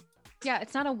 Yeah,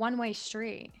 it's not a one-way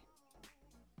street.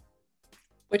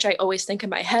 Which I always think in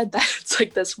my head that it's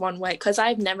like this one way, because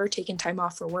I've never taken time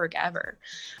off for work ever,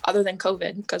 other than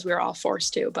COVID, because we were all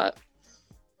forced to. But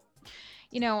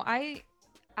you know, I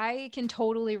can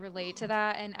totally relate to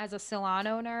that. And as a salon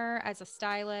owner, as a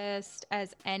stylist,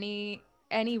 as any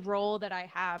role that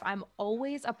I have, I'm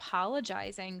always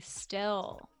apologizing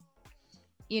still.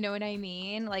 You know what I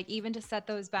mean? Like even to set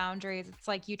those boundaries, it's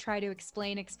like you try to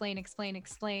explain,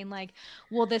 like,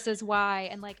 well, this is why.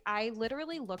 And like, I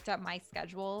literally looked at my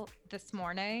schedule this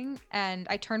morning and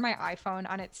I turned my iPhone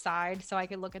on its side so I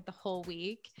could look at the whole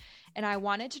week. And I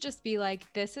wanted to just be like,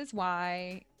 this is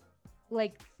why,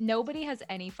 like, nobody has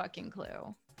any fucking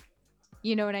clue.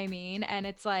 You know what I mean? And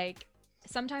it's like,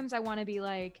 sometimes I want to be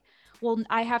like, well,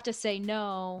 I have to say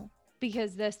no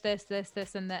because this,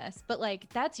 and this. But like,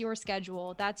 that's your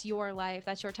schedule. That's your life.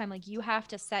 That's your time. Like you have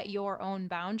to set your own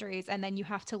boundaries and then you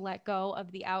have to let go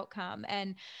of the outcome.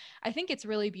 And I think it's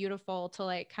really beautiful to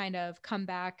like kind of come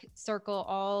back, circle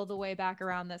all the way back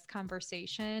around this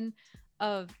conversation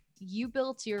of you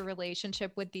built your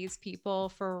relationship with these people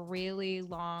for a really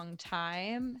long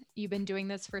time. You've been doing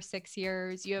this for 6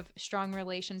 years. You have strong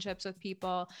relationships with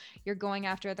people. You're going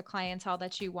after the clientele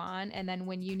that you want. And then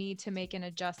when you need to make an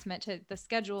adjustment to the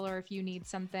schedule, or if you need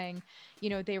something,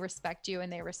 you know, they respect you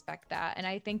and they respect that. And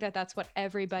I think that that's what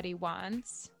everybody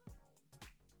wants.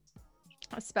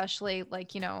 Especially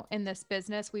like, you know, in this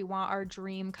business, we want our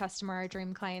dream customer, our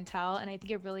dream clientele. And I think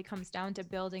it really comes down to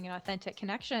building an authentic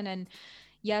connection. And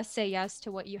yes, say yes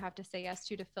to what you have to say yes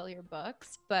to fill your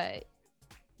books, but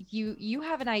you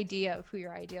have an idea of who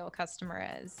your ideal customer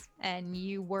is and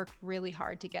you work really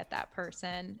hard to get that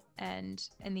person. And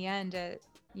in the end,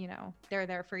 you know, they're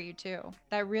there for you too.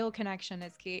 That real connection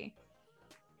is key.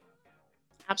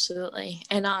 Absolutely.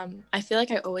 And I feel like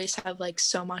I always have like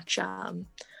so much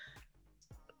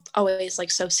always like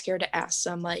so scared to ask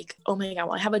them like, oh my God,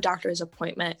 well, I have a doctor's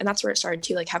appointment. And that's where it started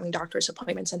too, like having doctor's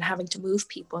appointments and having to move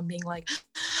people and being like,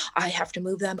 I have to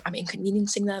move them. I'm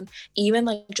inconveniencing them. Even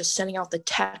like just sending out the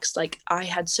text, like I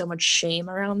had so much shame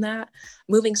around that.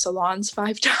 Moving salons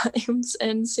 5 times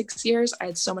in 6 years, I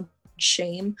had so much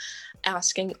shame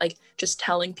asking, like just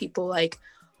telling people like,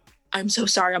 I'm so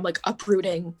sorry. I'm like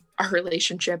uprooting our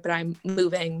relationship and I'm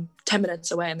moving 10 minutes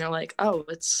away. And they're like, oh,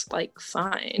 it's like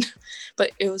fine.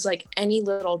 But it was like any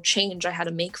little change I had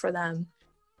to make for them,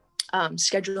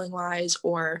 scheduling wise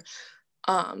or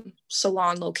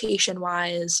salon location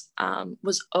wise,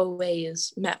 was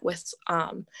always met with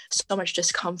so much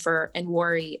discomfort and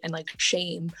worry and like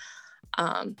shame.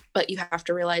 But you have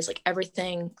to realize like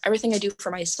everything I do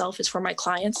for myself is for my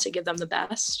clients to give them the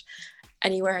best.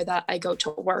 Anywhere that I go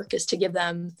to work is to give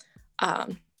them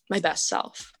my best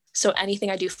self. So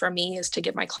anything I do for me is to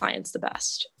give my clients the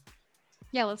best.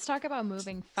 Yeah, let's talk about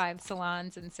moving 5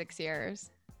 salons in 6 years.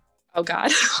 Oh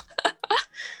God.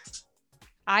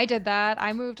 I did that.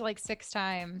 I moved like 6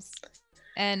 times.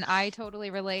 And I totally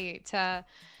relate to,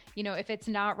 you know, if it's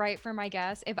not right for my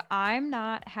guests, if I'm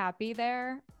not happy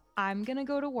there, I'm going to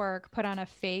go to work, put on a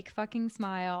fake fucking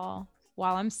smile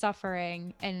while I'm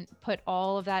suffering and put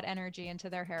all of that energy into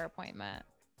their hair appointment.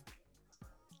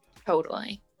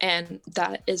 Totally. And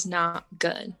that is not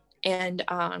good. And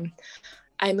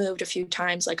I moved a few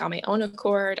times like on my own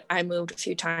accord. I moved a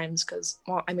few times because,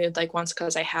 well, I moved like once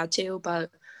because I had to, but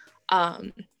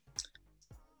I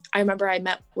remember I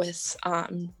met with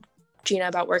Gina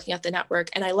about working at the network,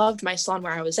 and I loved my salon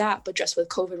where I was at, but just with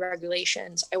COVID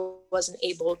regulations, I wasn't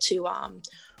able to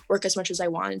work as much as I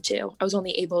wanted to. I was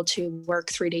only able to work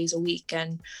 3 days a week.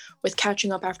 And with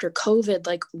catching up after COVID,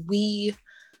 like we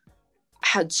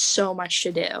had so much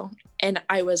to do. And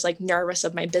I was like nervous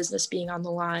of my business being on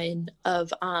the line,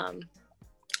 of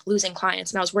losing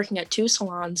clients. And I was working at 2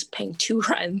 salons, paying 2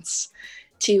 rents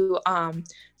to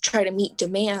try to meet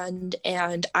demand.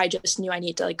 And I just knew I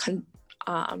needed to like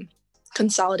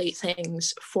consolidate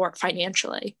things for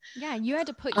financially. Yeah, you had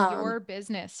to put your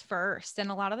business first.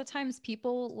 And a lot of the times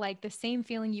people, like the same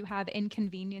feeling you have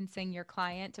inconveniencing your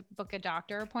client to book a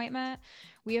doctor appointment,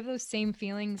 we have those same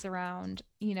feelings around,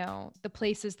 you know, the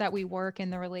places that we work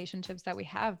and the relationships that we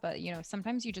have. But, you know,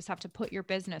 sometimes you just have to put your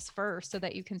business first so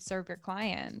that you can serve your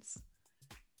clients.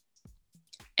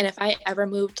 And if I ever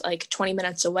moved like 20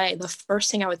 minutes away, the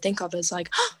first thing I would think of is like,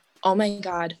 oh my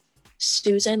God,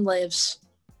 Susan lives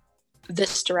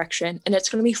this direction and it's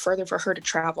going to be further for her to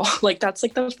travel. Like that's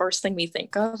like the first thing we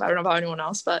think of. I don't know about anyone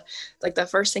else, but like the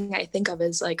first thing I think of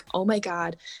is like, oh my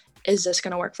God, is this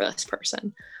going to work for this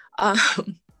person?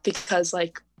 Because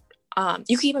like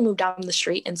you can even move down the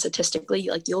street and statistically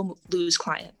like you'll lose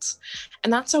clients,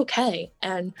 and that's okay.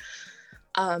 And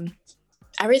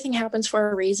everything happens for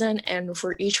a reason, and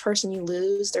for each person you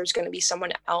lose, there's going to be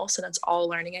someone else, and it's all a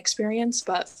learning experience.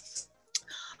 But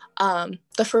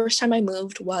the first time I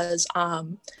moved was,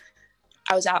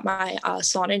 I was at my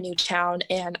salon in Newtown,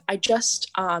 and I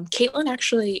just, Caitlin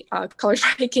actually, Colored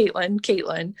by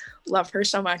Caitlin, love her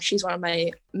so much. She's one of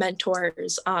my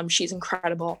mentors. She's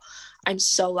incredible. I'm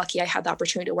so lucky I had the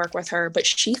opportunity to work with her, but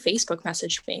she Facebook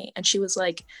messaged me and she was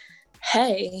like,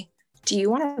 hey, do you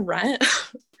want to rent?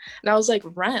 And I was like,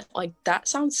 rent? Like, that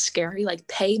sounds scary. Like,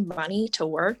 pay money to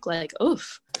work? Like,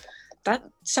 oof. That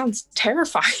sounds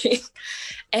terrifying.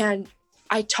 And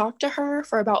I talked to her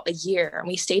for about a year and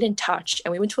we stayed in touch,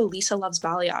 and we went to a Lisa Loves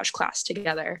Balayage class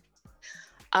together.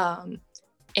 And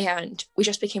we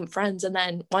just became friends. And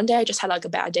then one day I just had like a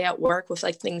bad day at work with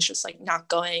like things just like not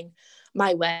going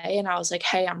my way. And I was like,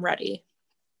 hey, I'm ready.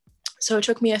 So it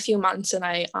took me a few months, and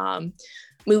I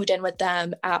moved in with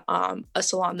them at a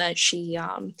salon that she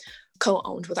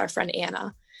co-owned with our friend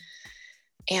Anna.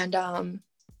 And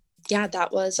yeah,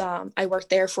 that was, I worked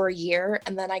there for a year,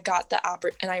 and then I got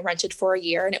and I rented for a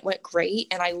year, and it went great.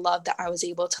 And I loved that I was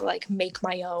able to like make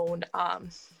my own,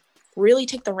 really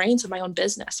take the reins of my own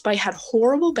business. But I had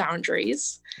horrible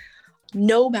boundaries,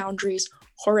 no boundaries,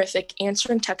 horrific,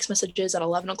 answering text messages at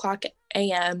 11 o'clock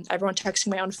a.m., everyone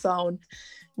texting my own phone,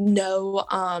 no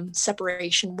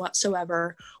separation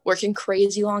whatsoever, working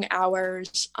crazy long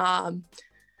hours,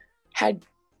 had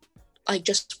like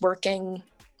just working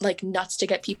like nuts to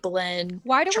get people in.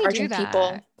 Why do we do that?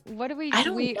 People. What do we, I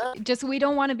don't know. We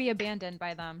don't want to be abandoned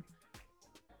by them.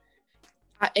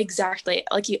 Exactly.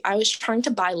 Like I was trying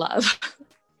to buy love.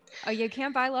 Oh, you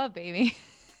can't buy love, baby.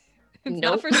 It's nope.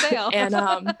 not for sale.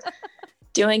 And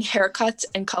doing haircuts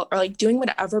and color, or like doing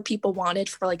whatever people wanted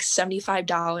for like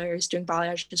 $75, doing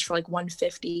balayages for like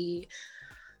 $150,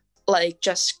 like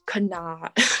just could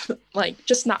not, like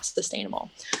just not sustainable.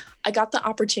 I got the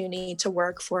opportunity to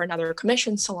work for another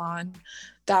commission salon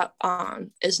that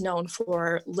is known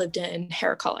for lived-in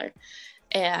hair color.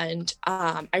 And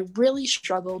I really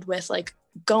struggled with like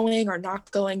going or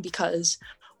not going, because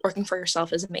working for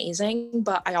yourself is amazing,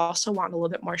 but I also want a little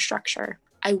bit more structure.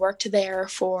 I worked there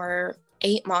for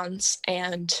 8 months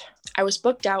and I was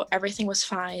booked out. Everything was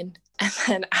fine. And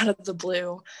then out of the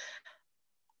blue,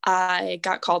 I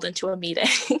got called into a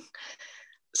meeting.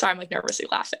 So I'm like nervously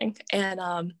laughing. And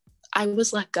I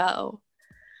was let go.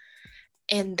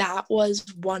 And that was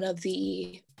one of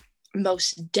the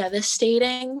most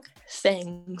devastating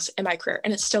things in my career.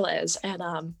 And it still is.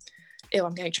 And ew,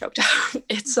 I'm getting choked up.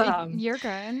 It's You're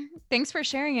good. Thanks for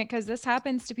sharing it, because this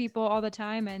happens to people all the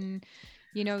time. And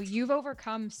you know, you've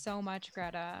overcome so much,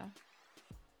 Greta.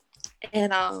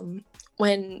 And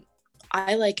when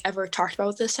I like ever talked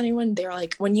about this to anyone, they're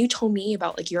like, when you told me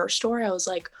about like your story, I was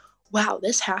like, wow,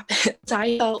 this happened.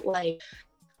 I felt like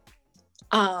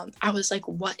I was like,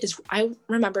 I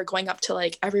remember going up to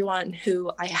like everyone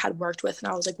who I had worked with, and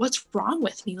I was like, what's wrong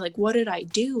with me? Like, what did I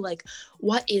do? Like,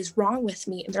 what is wrong with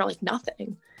me? And they're like,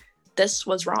 nothing. This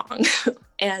was wrong.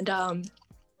 And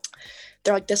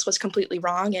they're like, this was completely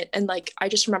wrong. And like, I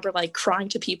just remember like crying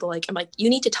to people. Like, I'm like, you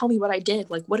need to tell me what I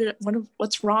did. Like,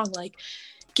 what's wrong? Like,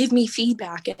 give me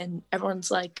feedback. And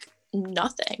everyone's like,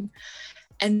 nothing.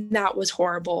 And that was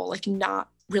horrible. Like, not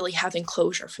really having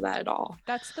closure for that at all.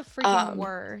 That's the freaking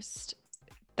worst.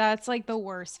 That's like the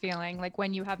worst feeling, like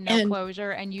when you have no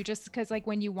closure, and you just, because like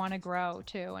when you want to grow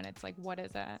too, and it's like, what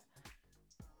is it?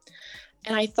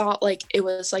 And I thought like it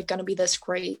was like gonna be this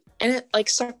great. And it like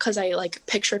sucked because I like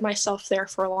pictured myself there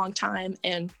for a long time.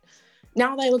 And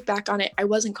now that I look back on it, I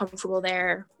wasn't comfortable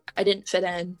there. I didn't fit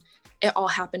in. It all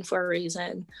happened for a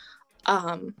reason.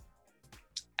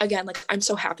 Again, like I'm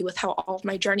so happy with how all of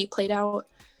my journey played out.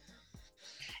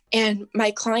 And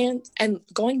my client, and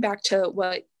going back to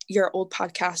what your old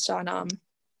podcast on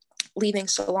leaving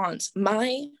salons,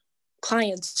 my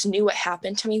clients knew what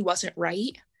happened to me wasn't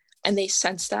right. And they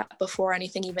sensed that before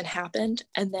anything even happened.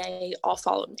 And they all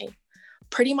followed me.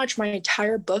 Pretty much my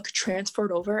entire book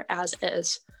transferred over as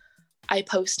is. I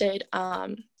posted,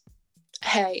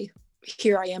 hey,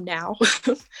 here I am now.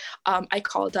 I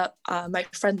called up my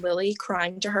friend Lily,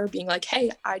 crying to her, being like,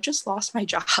 hey, I just lost my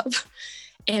job.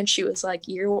 And she was like,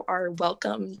 you are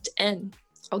welcomed in.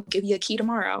 I'll give you a key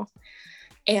tomorrow.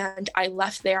 And I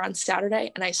left there on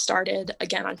Saturday and I started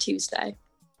again on Tuesday.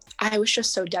 I was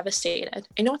just so devastated.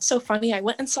 You know what's so funny? I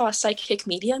went and saw a psychic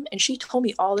medium and she told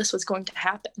me all this was going to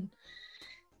happen.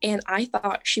 And I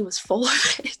thought she was full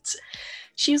of it.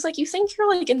 She was like, you think you're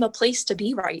like in the place to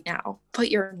be right now,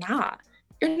 but you're not.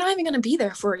 You're not even going to be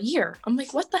there for a year. I'm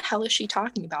like, what the hell is she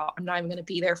talking about? I'm not even going to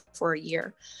be there for a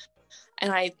year.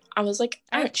 And I was like,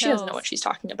 she doesn't know what she's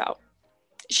talking about.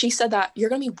 She said that you're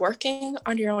going to be working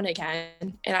on your own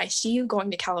again. And I see you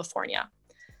going to California.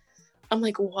 I'm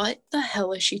like, what the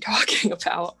hell is she talking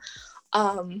about?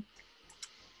 I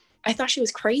thought she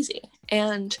was crazy.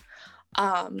 And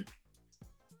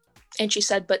she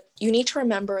said, but you need to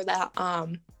remember that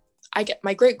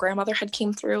my great grandmother had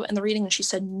came through in the reading and she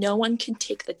said, no one can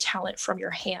take the talent from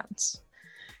your hands.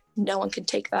 No one can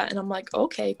take that. And I'm like,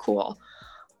 okay, cool.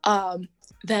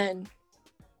 Then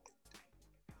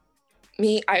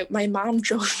my mom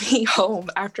drove me home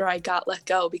after I got let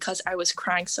go because I was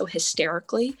crying so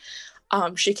hysterically.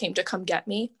 She came to come get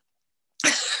me.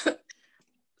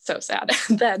 So sad.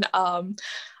 Then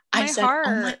I said,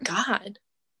 oh my God.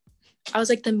 I was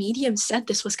like, the medium said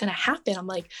this was going to happen. I'm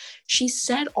like, she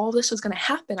said all this was going to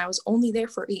happen. I was only there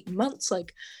for 8 months.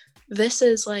 Like, this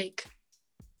is like,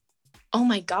 oh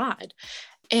my God.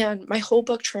 And my whole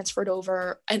book transferred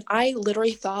over. And I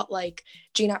literally thought like,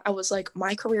 Gina, I was like,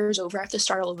 my career is over. I have to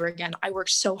start all over again. I worked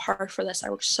so hard for this. I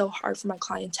worked so hard for my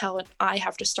clientele and I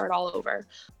have to start all over.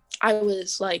 I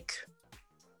was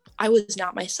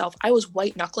not myself. I was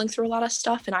white knuckling through a lot of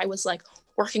stuff. And I was like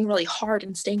working really hard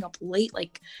and staying up late,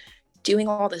 like doing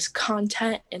all this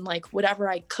content and like whatever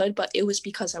I could. But it was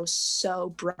because I was so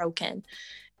broken.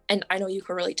 And I know you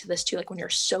can relate to this too. Like when you're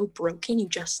so broken, you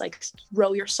just like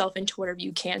throw yourself into whatever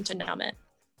you can to numb it.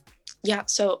 Yeah.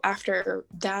 So after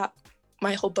that,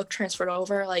 my whole book transferred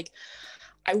over. Like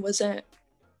the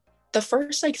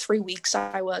first like 3 weeks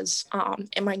I was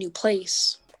in my new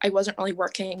place, I wasn't really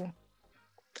working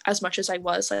as much as I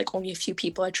was. Like only a few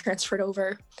people had transferred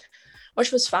over,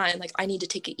 which was fine. Like I need to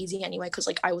take it easy anyway, because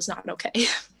like I was not okay.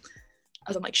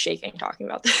 As I'm like shaking talking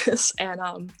about this. And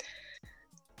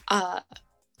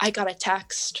I got a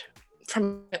text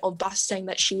from my old boss saying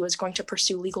that she was going to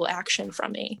pursue legal action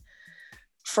from me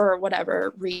for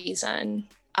whatever reason.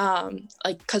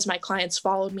 Like because my clients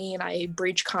followed me and I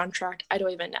breached contract. I don't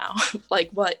even know.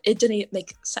 Like what? It didn't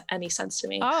make any sense to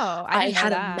me. Oh, I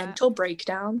had a mental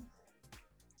breakdown.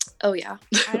 Oh yeah.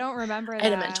 I don't remember that. I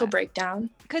had a mental breakdown.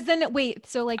 Because then, wait,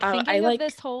 so like thinking of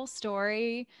this whole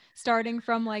story, starting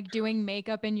from like doing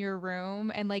makeup in your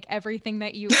room and like everything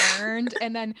that you earned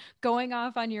and then going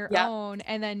off on your own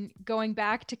and then going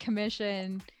back to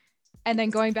commission and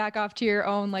then going back off to your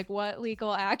own, like what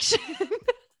legal action?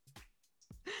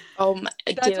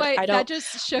 That's why that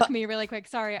just shook me really quick.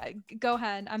 Sorry, go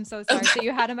ahead. I'm so sorry. So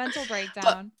you had a mental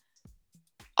breakdown.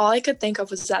 All I could think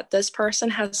of was that this person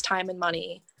has time and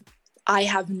money. I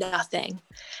have nothing.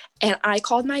 And I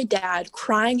called my dad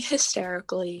crying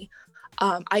hysterically.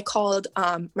 I called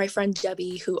my friend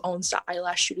Debbie, who owns the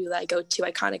eyelash studio that I go to,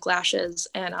 Iconic Lashes.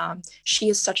 And she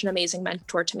is such an amazing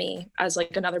mentor to me as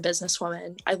like another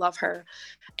businesswoman. I love her.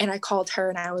 And I called her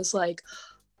and I was like,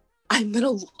 I'm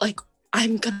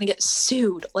gonna get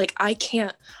sued. Like I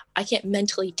can't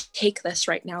mentally take this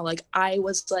right now. Like I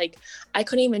was like, I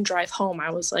couldn't even drive home.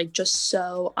 I was like, just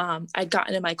so, I'd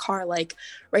gotten in my car, like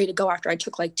ready to go after I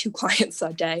took like 2 clients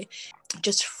that day,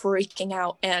 just freaking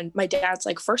out. And my dad's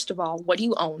like, first of all, what do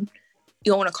you own?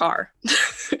 You own a car.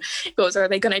 He goes, are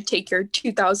they going to take your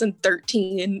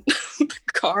 2013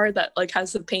 car that like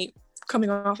has the paint coming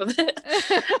off of it?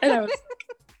 And I was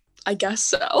I guess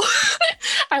so.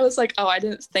 I was like, oh, I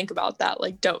didn't think about that.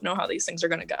 Like, don't know how these things are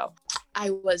going to go.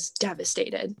 I was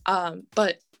devastated.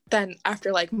 But then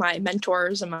after like my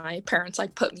mentors and my parents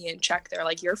like put me in check, they're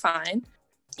like, you're fine.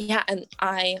 Yeah. And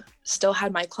I still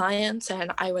had my clients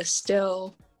and I was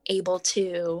still able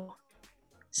to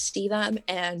see them.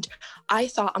 And I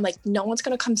thought, I'm like, no one's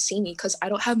gonna come see me because I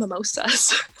don't have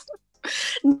mimosas.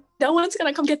 No one's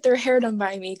gonna come get their hair done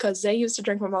by me because they used to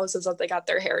drink mimosas if they got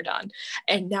their hair done,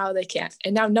 and now they can't.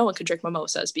 And now no one can drink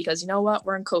mimosas because you know what?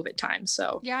 We're in COVID time.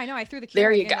 So yeah, I know. I threw the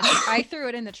there you Keurig go. I threw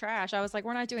it in the trash. I was like,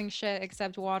 we're not doing shit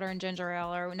except water and ginger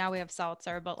ale, or now we have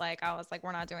seltzer. But like, I was like,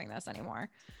 we're not doing this anymore.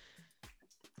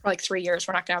 For like 3 years,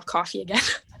 we're not gonna have coffee again.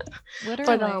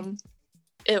 Literally. But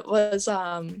it was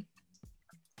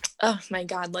oh my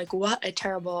God, like what a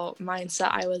terrible mindset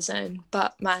I was in.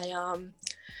 But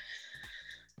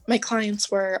my clients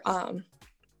were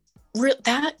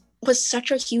that was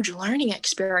such a huge learning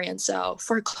experience though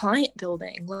for client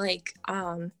building. Like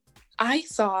I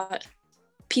thought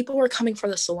people were coming for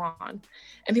the salon,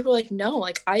 and people were like, no,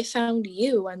 like I found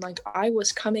you and like I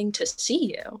was coming to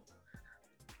see you.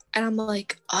 And I'm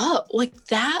like, oh, like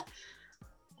that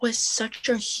was such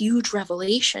a huge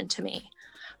revelation to me.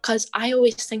 Because I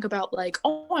always think about like,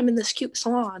 oh, I'm in this cute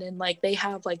salon and like they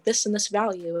have like this and this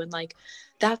value, and like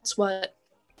that's what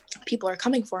people are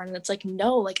coming for. And it's like,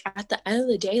 no, like at the end of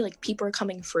the day, like people are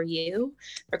coming for you.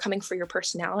 They're coming for your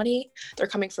personality. They're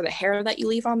coming for the hair that you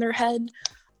leave on their head.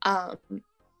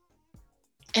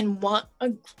 And what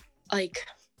like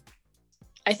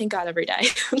I thank God every day.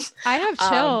 I have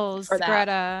chills, for that.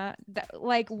 Greta.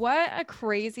 Like, what a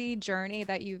crazy journey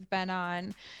that you've been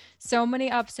on. So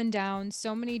many ups and downs,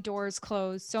 so many doors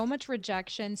closed, so much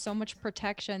rejection, so much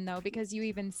protection, though, because you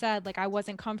even said, like, I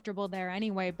wasn't comfortable there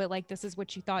anyway, but like, this is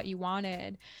what you thought you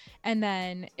wanted. And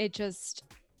then it just,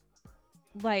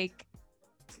 like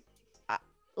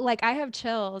I have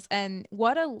chills. And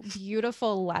what a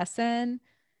beautiful lesson.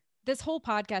 This whole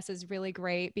podcast is really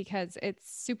great because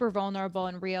it's super vulnerable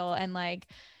and real, and like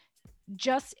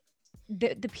just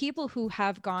the people who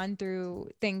have gone through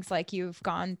things like you've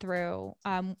gone through,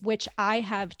 which I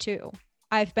have too.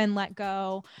 I've been let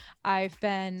go. I've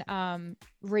been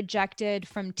rejected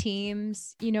from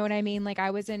teams. You know what I mean? Like I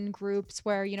was in groups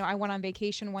where, you know, I went on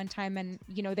vacation one time and,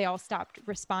 you know, they all stopped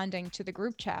responding to the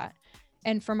group chat.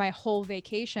 And for my whole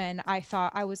vacation, I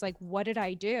thought, I was like, what did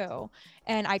I do?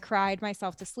 And I cried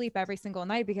myself to sleep every single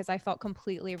night because I felt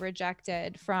completely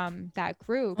rejected from that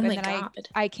group. Oh and my then God.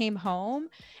 I came home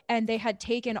and they had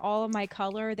taken all of my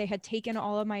color. They had taken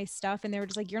all of my stuff and they were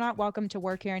just like, you're not welcome to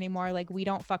work here anymore. Like, we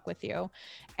don't fuck with you.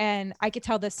 And I could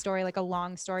tell this story, like a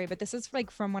long story, but this is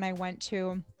like from when I went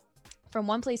from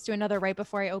one place to another right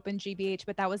before I opened GBH,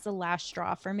 but that was the last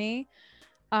straw for me.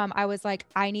 I was like,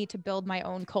 I need to build my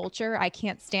own culture. I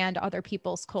can't stand other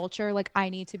people's culture. Like, I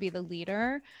need to be the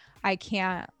leader. I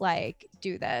can't like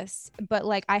do this. But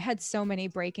like, I had so many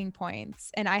breaking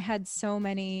points and I had so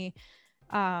many,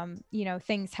 you know,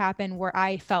 things happen where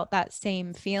I felt that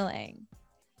same feeling.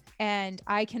 And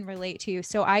I can relate to you.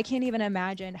 So I can't even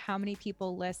imagine how many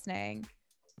people listening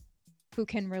who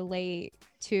can relate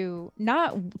to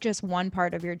not just one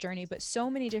part of your journey, but so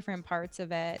many different parts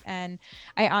of it. And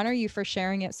I honor you for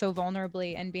sharing it so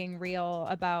vulnerably and being real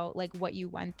about like what you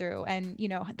went through. And, you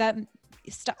know, that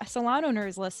salon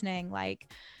owners listening,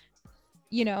 like,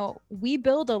 you know, we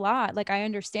build a lot. Like, I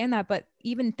understand that, but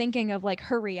even thinking of like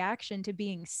her reaction to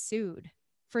being sued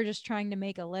for just trying to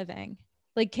make a living.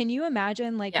 Like, can you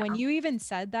imagine, like, when you even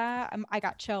said that, I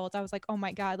got chills. I was like, oh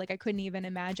my God, like, I couldn't even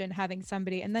imagine having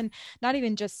somebody, and then not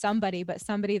even just somebody, but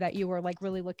somebody that you were like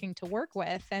really looking to work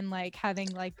with and like having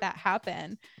like that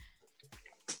happen.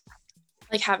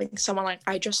 Like having someone like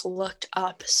I just looked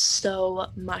up so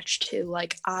much to,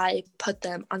 like I put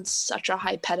them on such a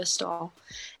high pedestal.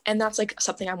 And that's like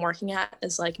something I'm working at,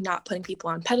 is like not putting people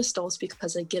on pedestals,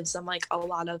 because it gives them like a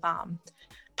lot of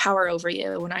power over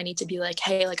you. When I need to be like,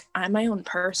 hey, like I'm my own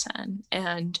person,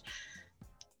 and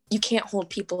you can't hold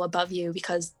people above you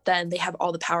because then they have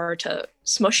all the power to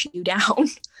smush you down.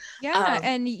 Yeah.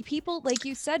 And people, like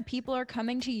you said, people are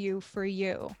coming to you for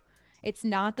you. It's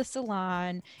not the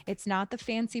salon. It's not the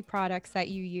fancy products that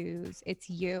you use. It's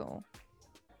you.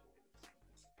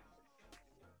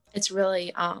 It's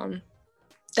really,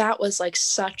 that was like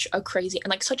such a crazy and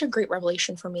like such a great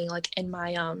revelation for me, like in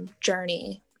my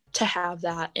journey, to have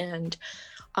that. And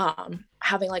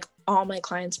having like all my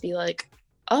clients be like,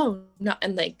 oh no.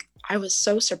 And like, I was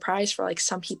so surprised for like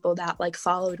some people that like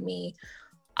followed me.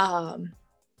 I'm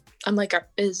like,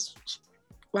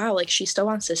 wow, like she still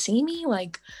wants to see me.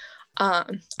 Like,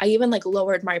 I even like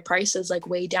lowered my prices like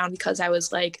way down, because I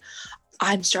was like,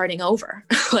 I'm starting over.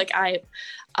 Like I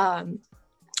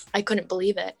couldn't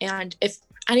believe it. And if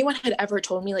anyone had ever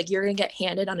told me like you're gonna get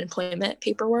handed unemployment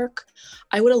paperwork,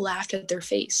 I would have laughed at their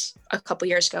face a couple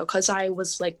years ago, because I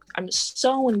was like, I'm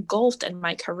so engulfed in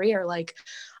my career. Like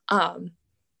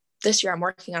this year I'm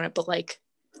working on it, but like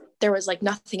there was like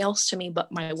nothing else to me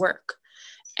but my work,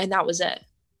 and that was it.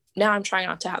 Now I'm trying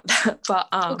not to have that, but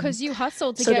because you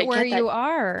hustled to get where you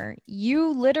are.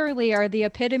 You literally are the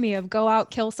epitome of go out,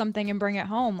 kill something, and bring it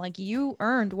home. Like, you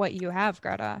earned what you have,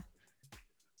 Greta.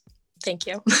 Thank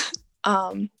you.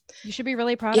 You should be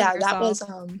really proud of yourself. Yeah, that was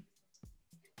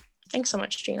thanks so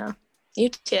much, Gina. You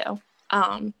too.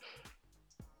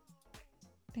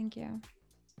 Thank you.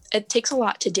 It takes a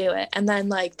lot to do it, and then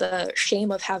like the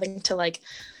shame of having to like,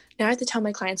 now I have to tell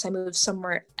my clients I moved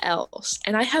somewhere else.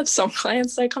 And I have some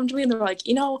clients that come to me and they're like,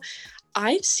 you know,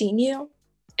 I've seen you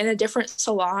in a different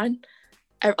salon.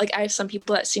 I have some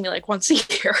people that see me like once a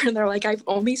year and they're like, I've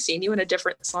only seen you in a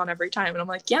different salon every time. And I'm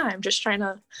like, yeah, I'm just trying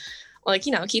to like,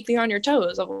 you know, keep you on your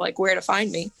toes of like where to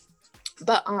find me.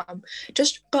 But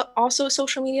but also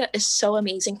social media is so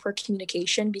amazing for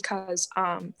communication because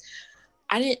I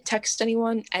didn't text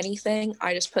anyone anything.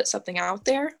 I just put something out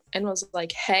there and was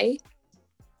like, hey,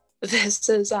 this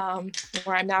is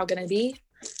where I'm now going to be.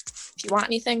 If you want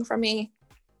anything from me,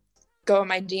 go in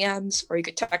my DMs or you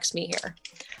could text me here.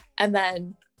 And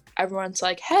then everyone's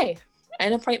like, hey,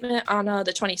 an appointment on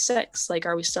the 26th. Like,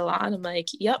 are we still on? I'm like,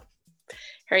 yep,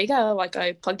 here you go. Like,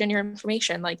 I plugged in your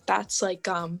information. Like, that's like,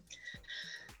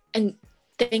 and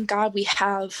thank God we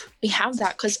have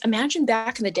that. Because imagine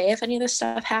back in the day if any of this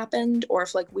stuff happened or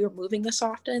if like we were moving this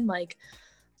often, like,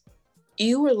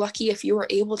 you were lucky if you were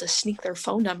able to sneak their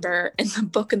phone number in the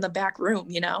book in the back room,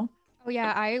 you know? Oh,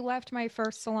 yeah. I left my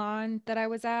first salon that I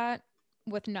was at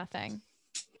with nothing.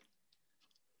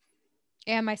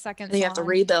 And my second salon. You have to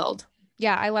rebuild.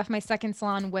 Yeah, I left my second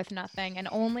salon with nothing and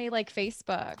only like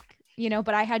Facebook, you know,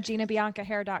 but I had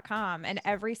GinaBiancaHair.com and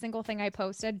every single thing I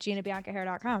posted,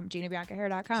 GinaBiancaHair.com,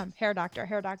 GinaBiancaHair.com, hair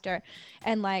doctor.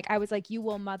 And like, I was like, you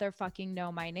will motherfucking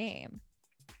know my name.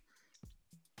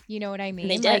 You know what I mean?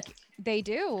 They did. Like, they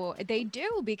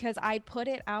do because I put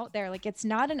it out there. Like, it's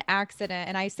not an accident.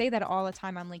 And I say that all the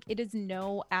time. I'm like, it is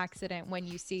no accident when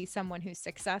you see someone who's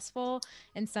successful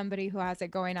and somebody who has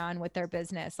it going on with their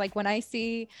business. Like, when I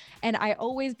see, and I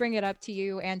always bring it up to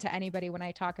you and to anybody when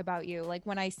I talk about you, like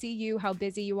when I see you, how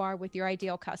busy you are with your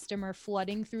ideal customer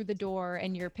flooding through the door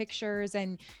and your pictures,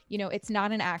 and, you know, it's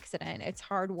not an accident. It's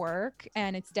hard work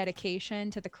and it's dedication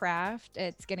to the craft.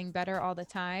 It's getting better all the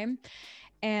time.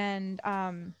 And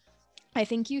I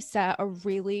think you set a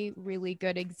really, really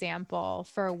good example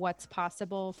for what's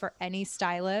possible for any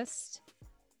stylist.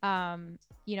 You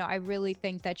know, I really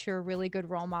think that you're a really good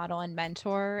role model and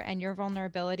mentor, and your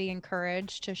vulnerability and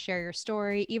courage to share your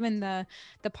story, even the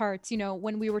parts, you know,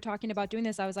 when we were talking about doing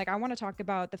this, I was like, I want to talk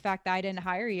about the fact that I didn't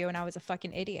hire you and I was a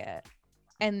fucking idiot.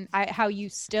 And how you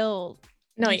still.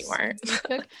 No, you weren't.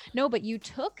 But you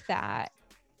took that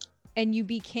and you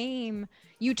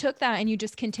took that and you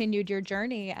just continued your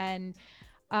journey, and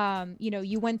you know,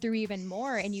 you went through even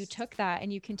more and you took that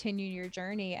and you continued your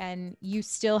journey, and you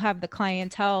still have the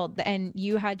clientele, and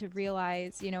you had to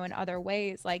realize, you know, in other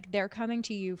ways, like, they're coming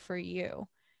to you for you.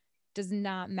 Does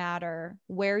not matter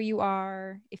where you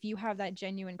are. If you have that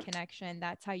genuine connection,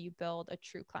 that's how you build a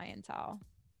true clientele.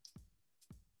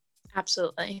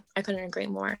 Absolutely. I couldn't agree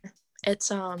more.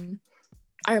 It's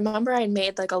I remember I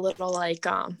made like a little like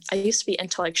I used to be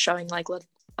into like showing like little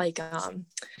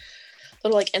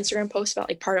like Instagram posts about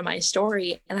like part of my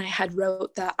story, and I had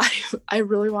wrote that I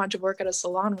really wanted to work at a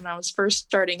salon when I was first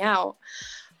starting out,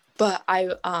 but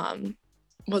I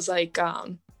was like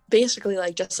basically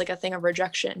like just like a thing of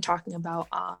rejection, talking about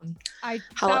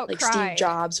how like Steve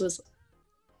Jobs was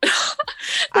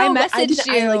I messaged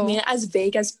you. I like made it as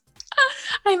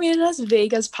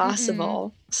vague as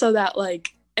possible, so that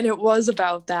like, and it was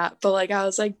about that, but like I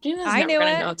was like, Gina's never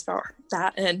gonna know it's about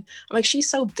that, and I'm like, she's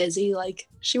so busy, like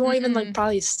she won't even like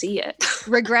probably see it.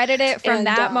 Regretted it from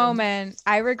that moment.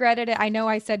 I regretted it. I know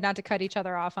I said not to cut each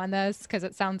other off on this because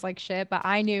it sounds like shit, but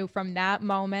I knew from that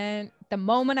moment, the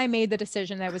moment I made the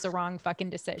decision, that it was a wrong fucking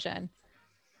decision.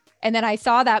 And then I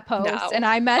saw that post and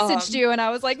I messaged you and I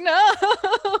was like,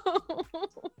 no.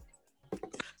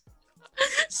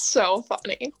 So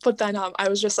funny. But then I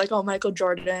was just like, oh, Michael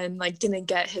Jordan like didn't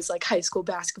get his like high school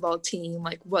basketball team,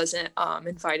 like wasn't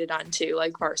invited onto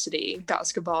like varsity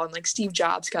basketball, and like Steve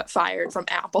Jobs got fired from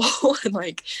Apple and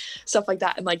like stuff like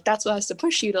that, and like that's what has to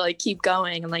push you to like keep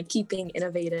going and like keep being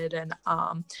innovative. And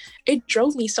it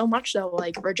drove me so much though,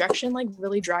 like rejection like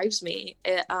really drives me.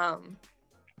 It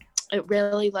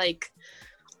really like,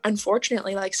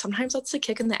 unfortunately, like sometimes that's the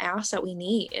kick in the ass that we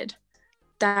need,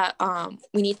 that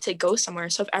we need to go somewhere.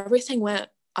 So if everything went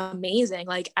amazing,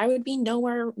 like I would be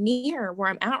nowhere near where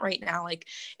I'm at right now, like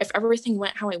if everything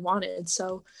went how I wanted.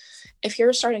 So if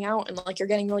you're starting out and like you're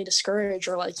getting really discouraged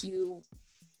or like you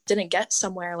didn't get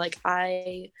somewhere, like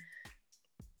I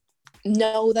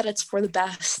know that it's for the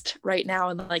best right now,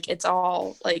 and like it's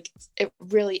all like it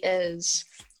really is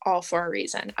all for a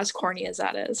reason, as corny as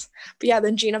that is. But yeah,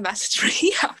 then Gina messaged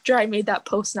me after I made that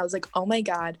post, and I was like, oh my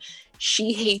god,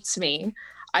 she hates me.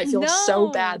 I feel so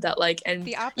bad that like,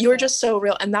 and you were just so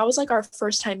real. And that was like our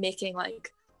first time making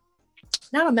like,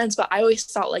 not amends, but I always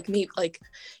thought like me, like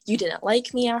you didn't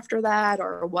like me after that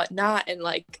or whatnot, and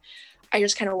like I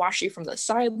just kind of watched you from the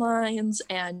sidelines,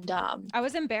 and I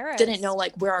was embarrassed. Didn't know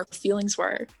like where our feelings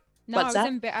were. No,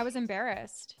 I was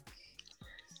embarrassed.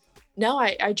 No,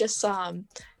 I just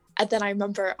and then I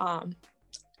remember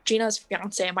Gina's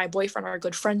fiance and my boyfriend are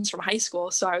good friends from high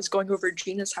school, so I was going over to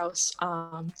Gina's house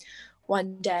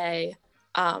one day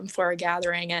for a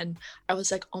gathering, and I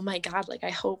was like, oh my god, like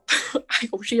I hope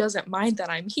she doesn't mind that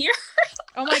I'm here.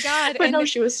 Oh my god. But no,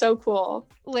 she was so cool.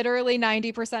 Literally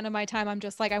 90% of my time I'm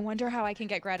just like, I wonder how I can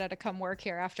get Greta to come work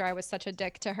here after I was such a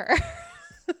dick to her.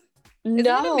 No,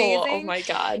 it amazing? Oh my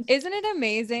god, isn't it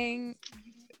amazing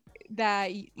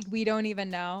that we don't even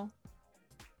know?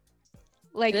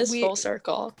 Like, it is full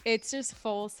circle. It's just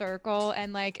full circle.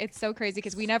 And like, it's so crazy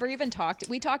because we never even talked.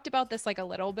 We talked about this like a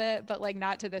little bit, but like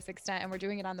not to this extent. And we're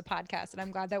doing it on the podcast, and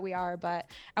I'm glad that we are. But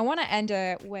I want to end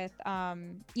it with,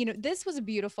 this was a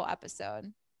beautiful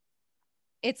episode.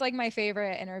 It's like my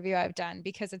favorite interview I've done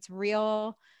because it's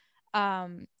real.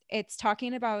 It's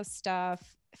talking about stuff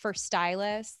for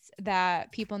stylists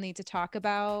that people need to talk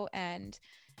about. And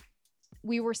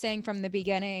we were saying from the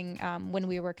beginning, when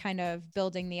we were kind of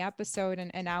building the episode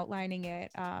and outlining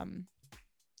it,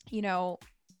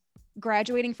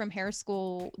 graduating from hair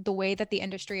school, the way that the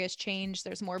industry has changed,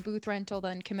 there's more booth rental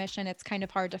than commission. It's kind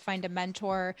of hard to find a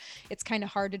mentor. It's kind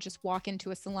of hard to just walk into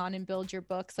a salon and build your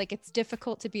books. Like, it's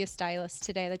difficult to be a stylist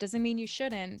today. That doesn't mean you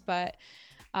shouldn't, but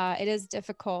it is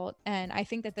difficult. And I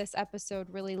think that this episode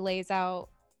really lays out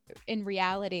in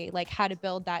reality, like how to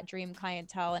build that dream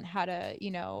clientele and how to,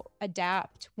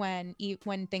 adapt when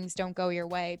things don't go your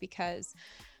way, because,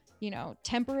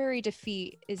 temporary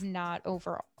defeat is not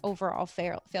overall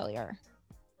failure.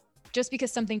 Just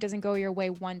because something doesn't go your way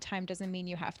one time doesn't mean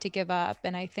you have to give up.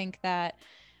 And I think that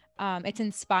it's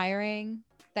inspiring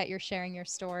that you're sharing your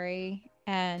story.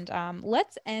 And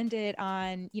let's end it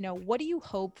on, what do you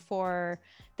hope for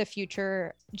the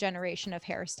future generation of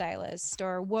hairstylists,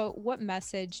 or what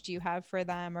message do you have for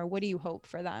them, or what do you hope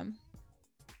for them?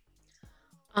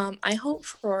 I hope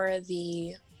for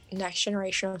the next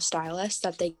generation of stylists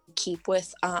that they keep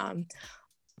with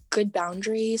good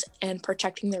boundaries and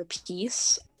protecting their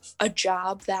peace. A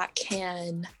job that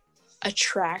can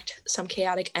attract some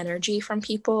chaotic energy from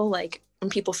people, like when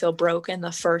people feel broken,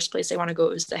 the first place they want to go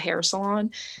is the hair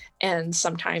salon. And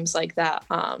sometimes like that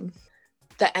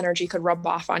energy could rub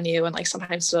off on you, and like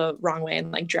sometimes the wrong way,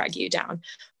 and like drag you down.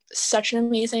 Such an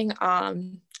amazing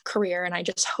career. And I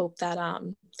just hope that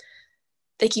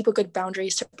they keep a good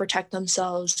boundaries to protect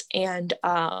themselves, and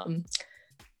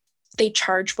they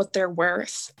charge what they're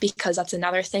worth, because that's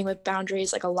another thing with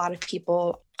boundaries. Like a lot of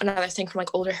people, another thing from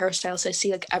like older hairstylists I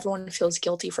see, like everyone feels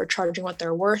guilty for charging what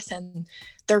they're worth, and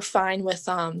they're fine with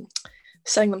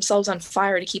setting themselves on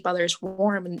fire to keep others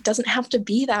warm. And it doesn't have to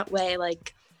be that way.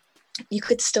 Like, you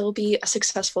could still be a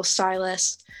successful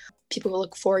stylist. People will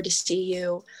look forward to see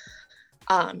you.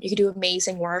 You could do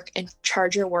amazing work and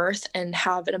charge your worth and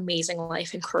have an amazing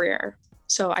life and career.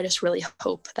 So I just really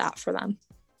hope that for them.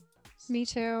 Me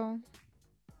too.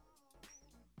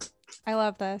 I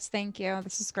love this. Thank you.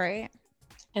 This is great.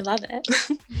 I love it.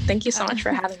 Thank you so much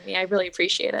for having me. I really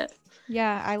appreciate it.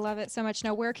 Yeah, I love it so much.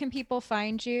 Now, where can people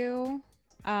find you?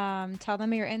 Tell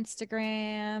them your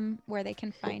Instagram, where they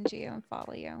can find you and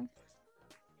follow you.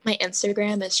 My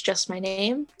Instagram is just my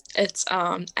name. It's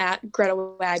at Greta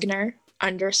Wagner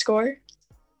 _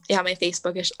 Yeah, my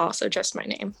Facebook is also just my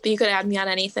name. But you could add me on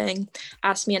anything,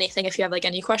 ask me anything if you have like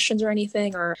any questions or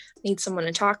anything, or need someone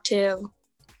to talk to.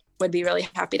 Would be really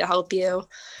happy to help you.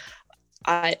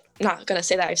 I'm not gonna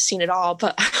say that I've seen it all,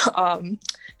 but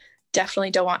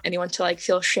definitely don't want anyone to like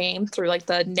feel shame through like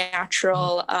the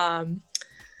natural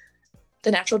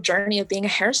journey of being a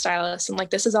hairstylist. And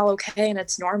like, this is all okay and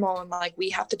it's normal. And like,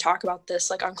 we have to talk about this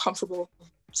like uncomfortable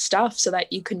stuff so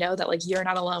that you can know that like, you're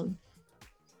not alone.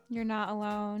 You're not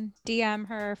alone. DM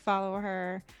her, follow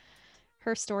her.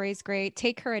 Her story's great.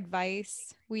 Take her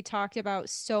advice. We talked about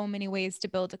so many ways to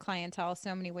build a clientele,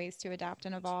 so many ways to adapt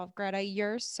and evolve. Greta,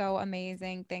 you're so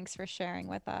amazing. Thanks for sharing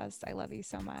with us. I love you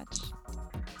so much.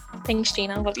 Thanks,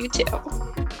 Gina. Love you too.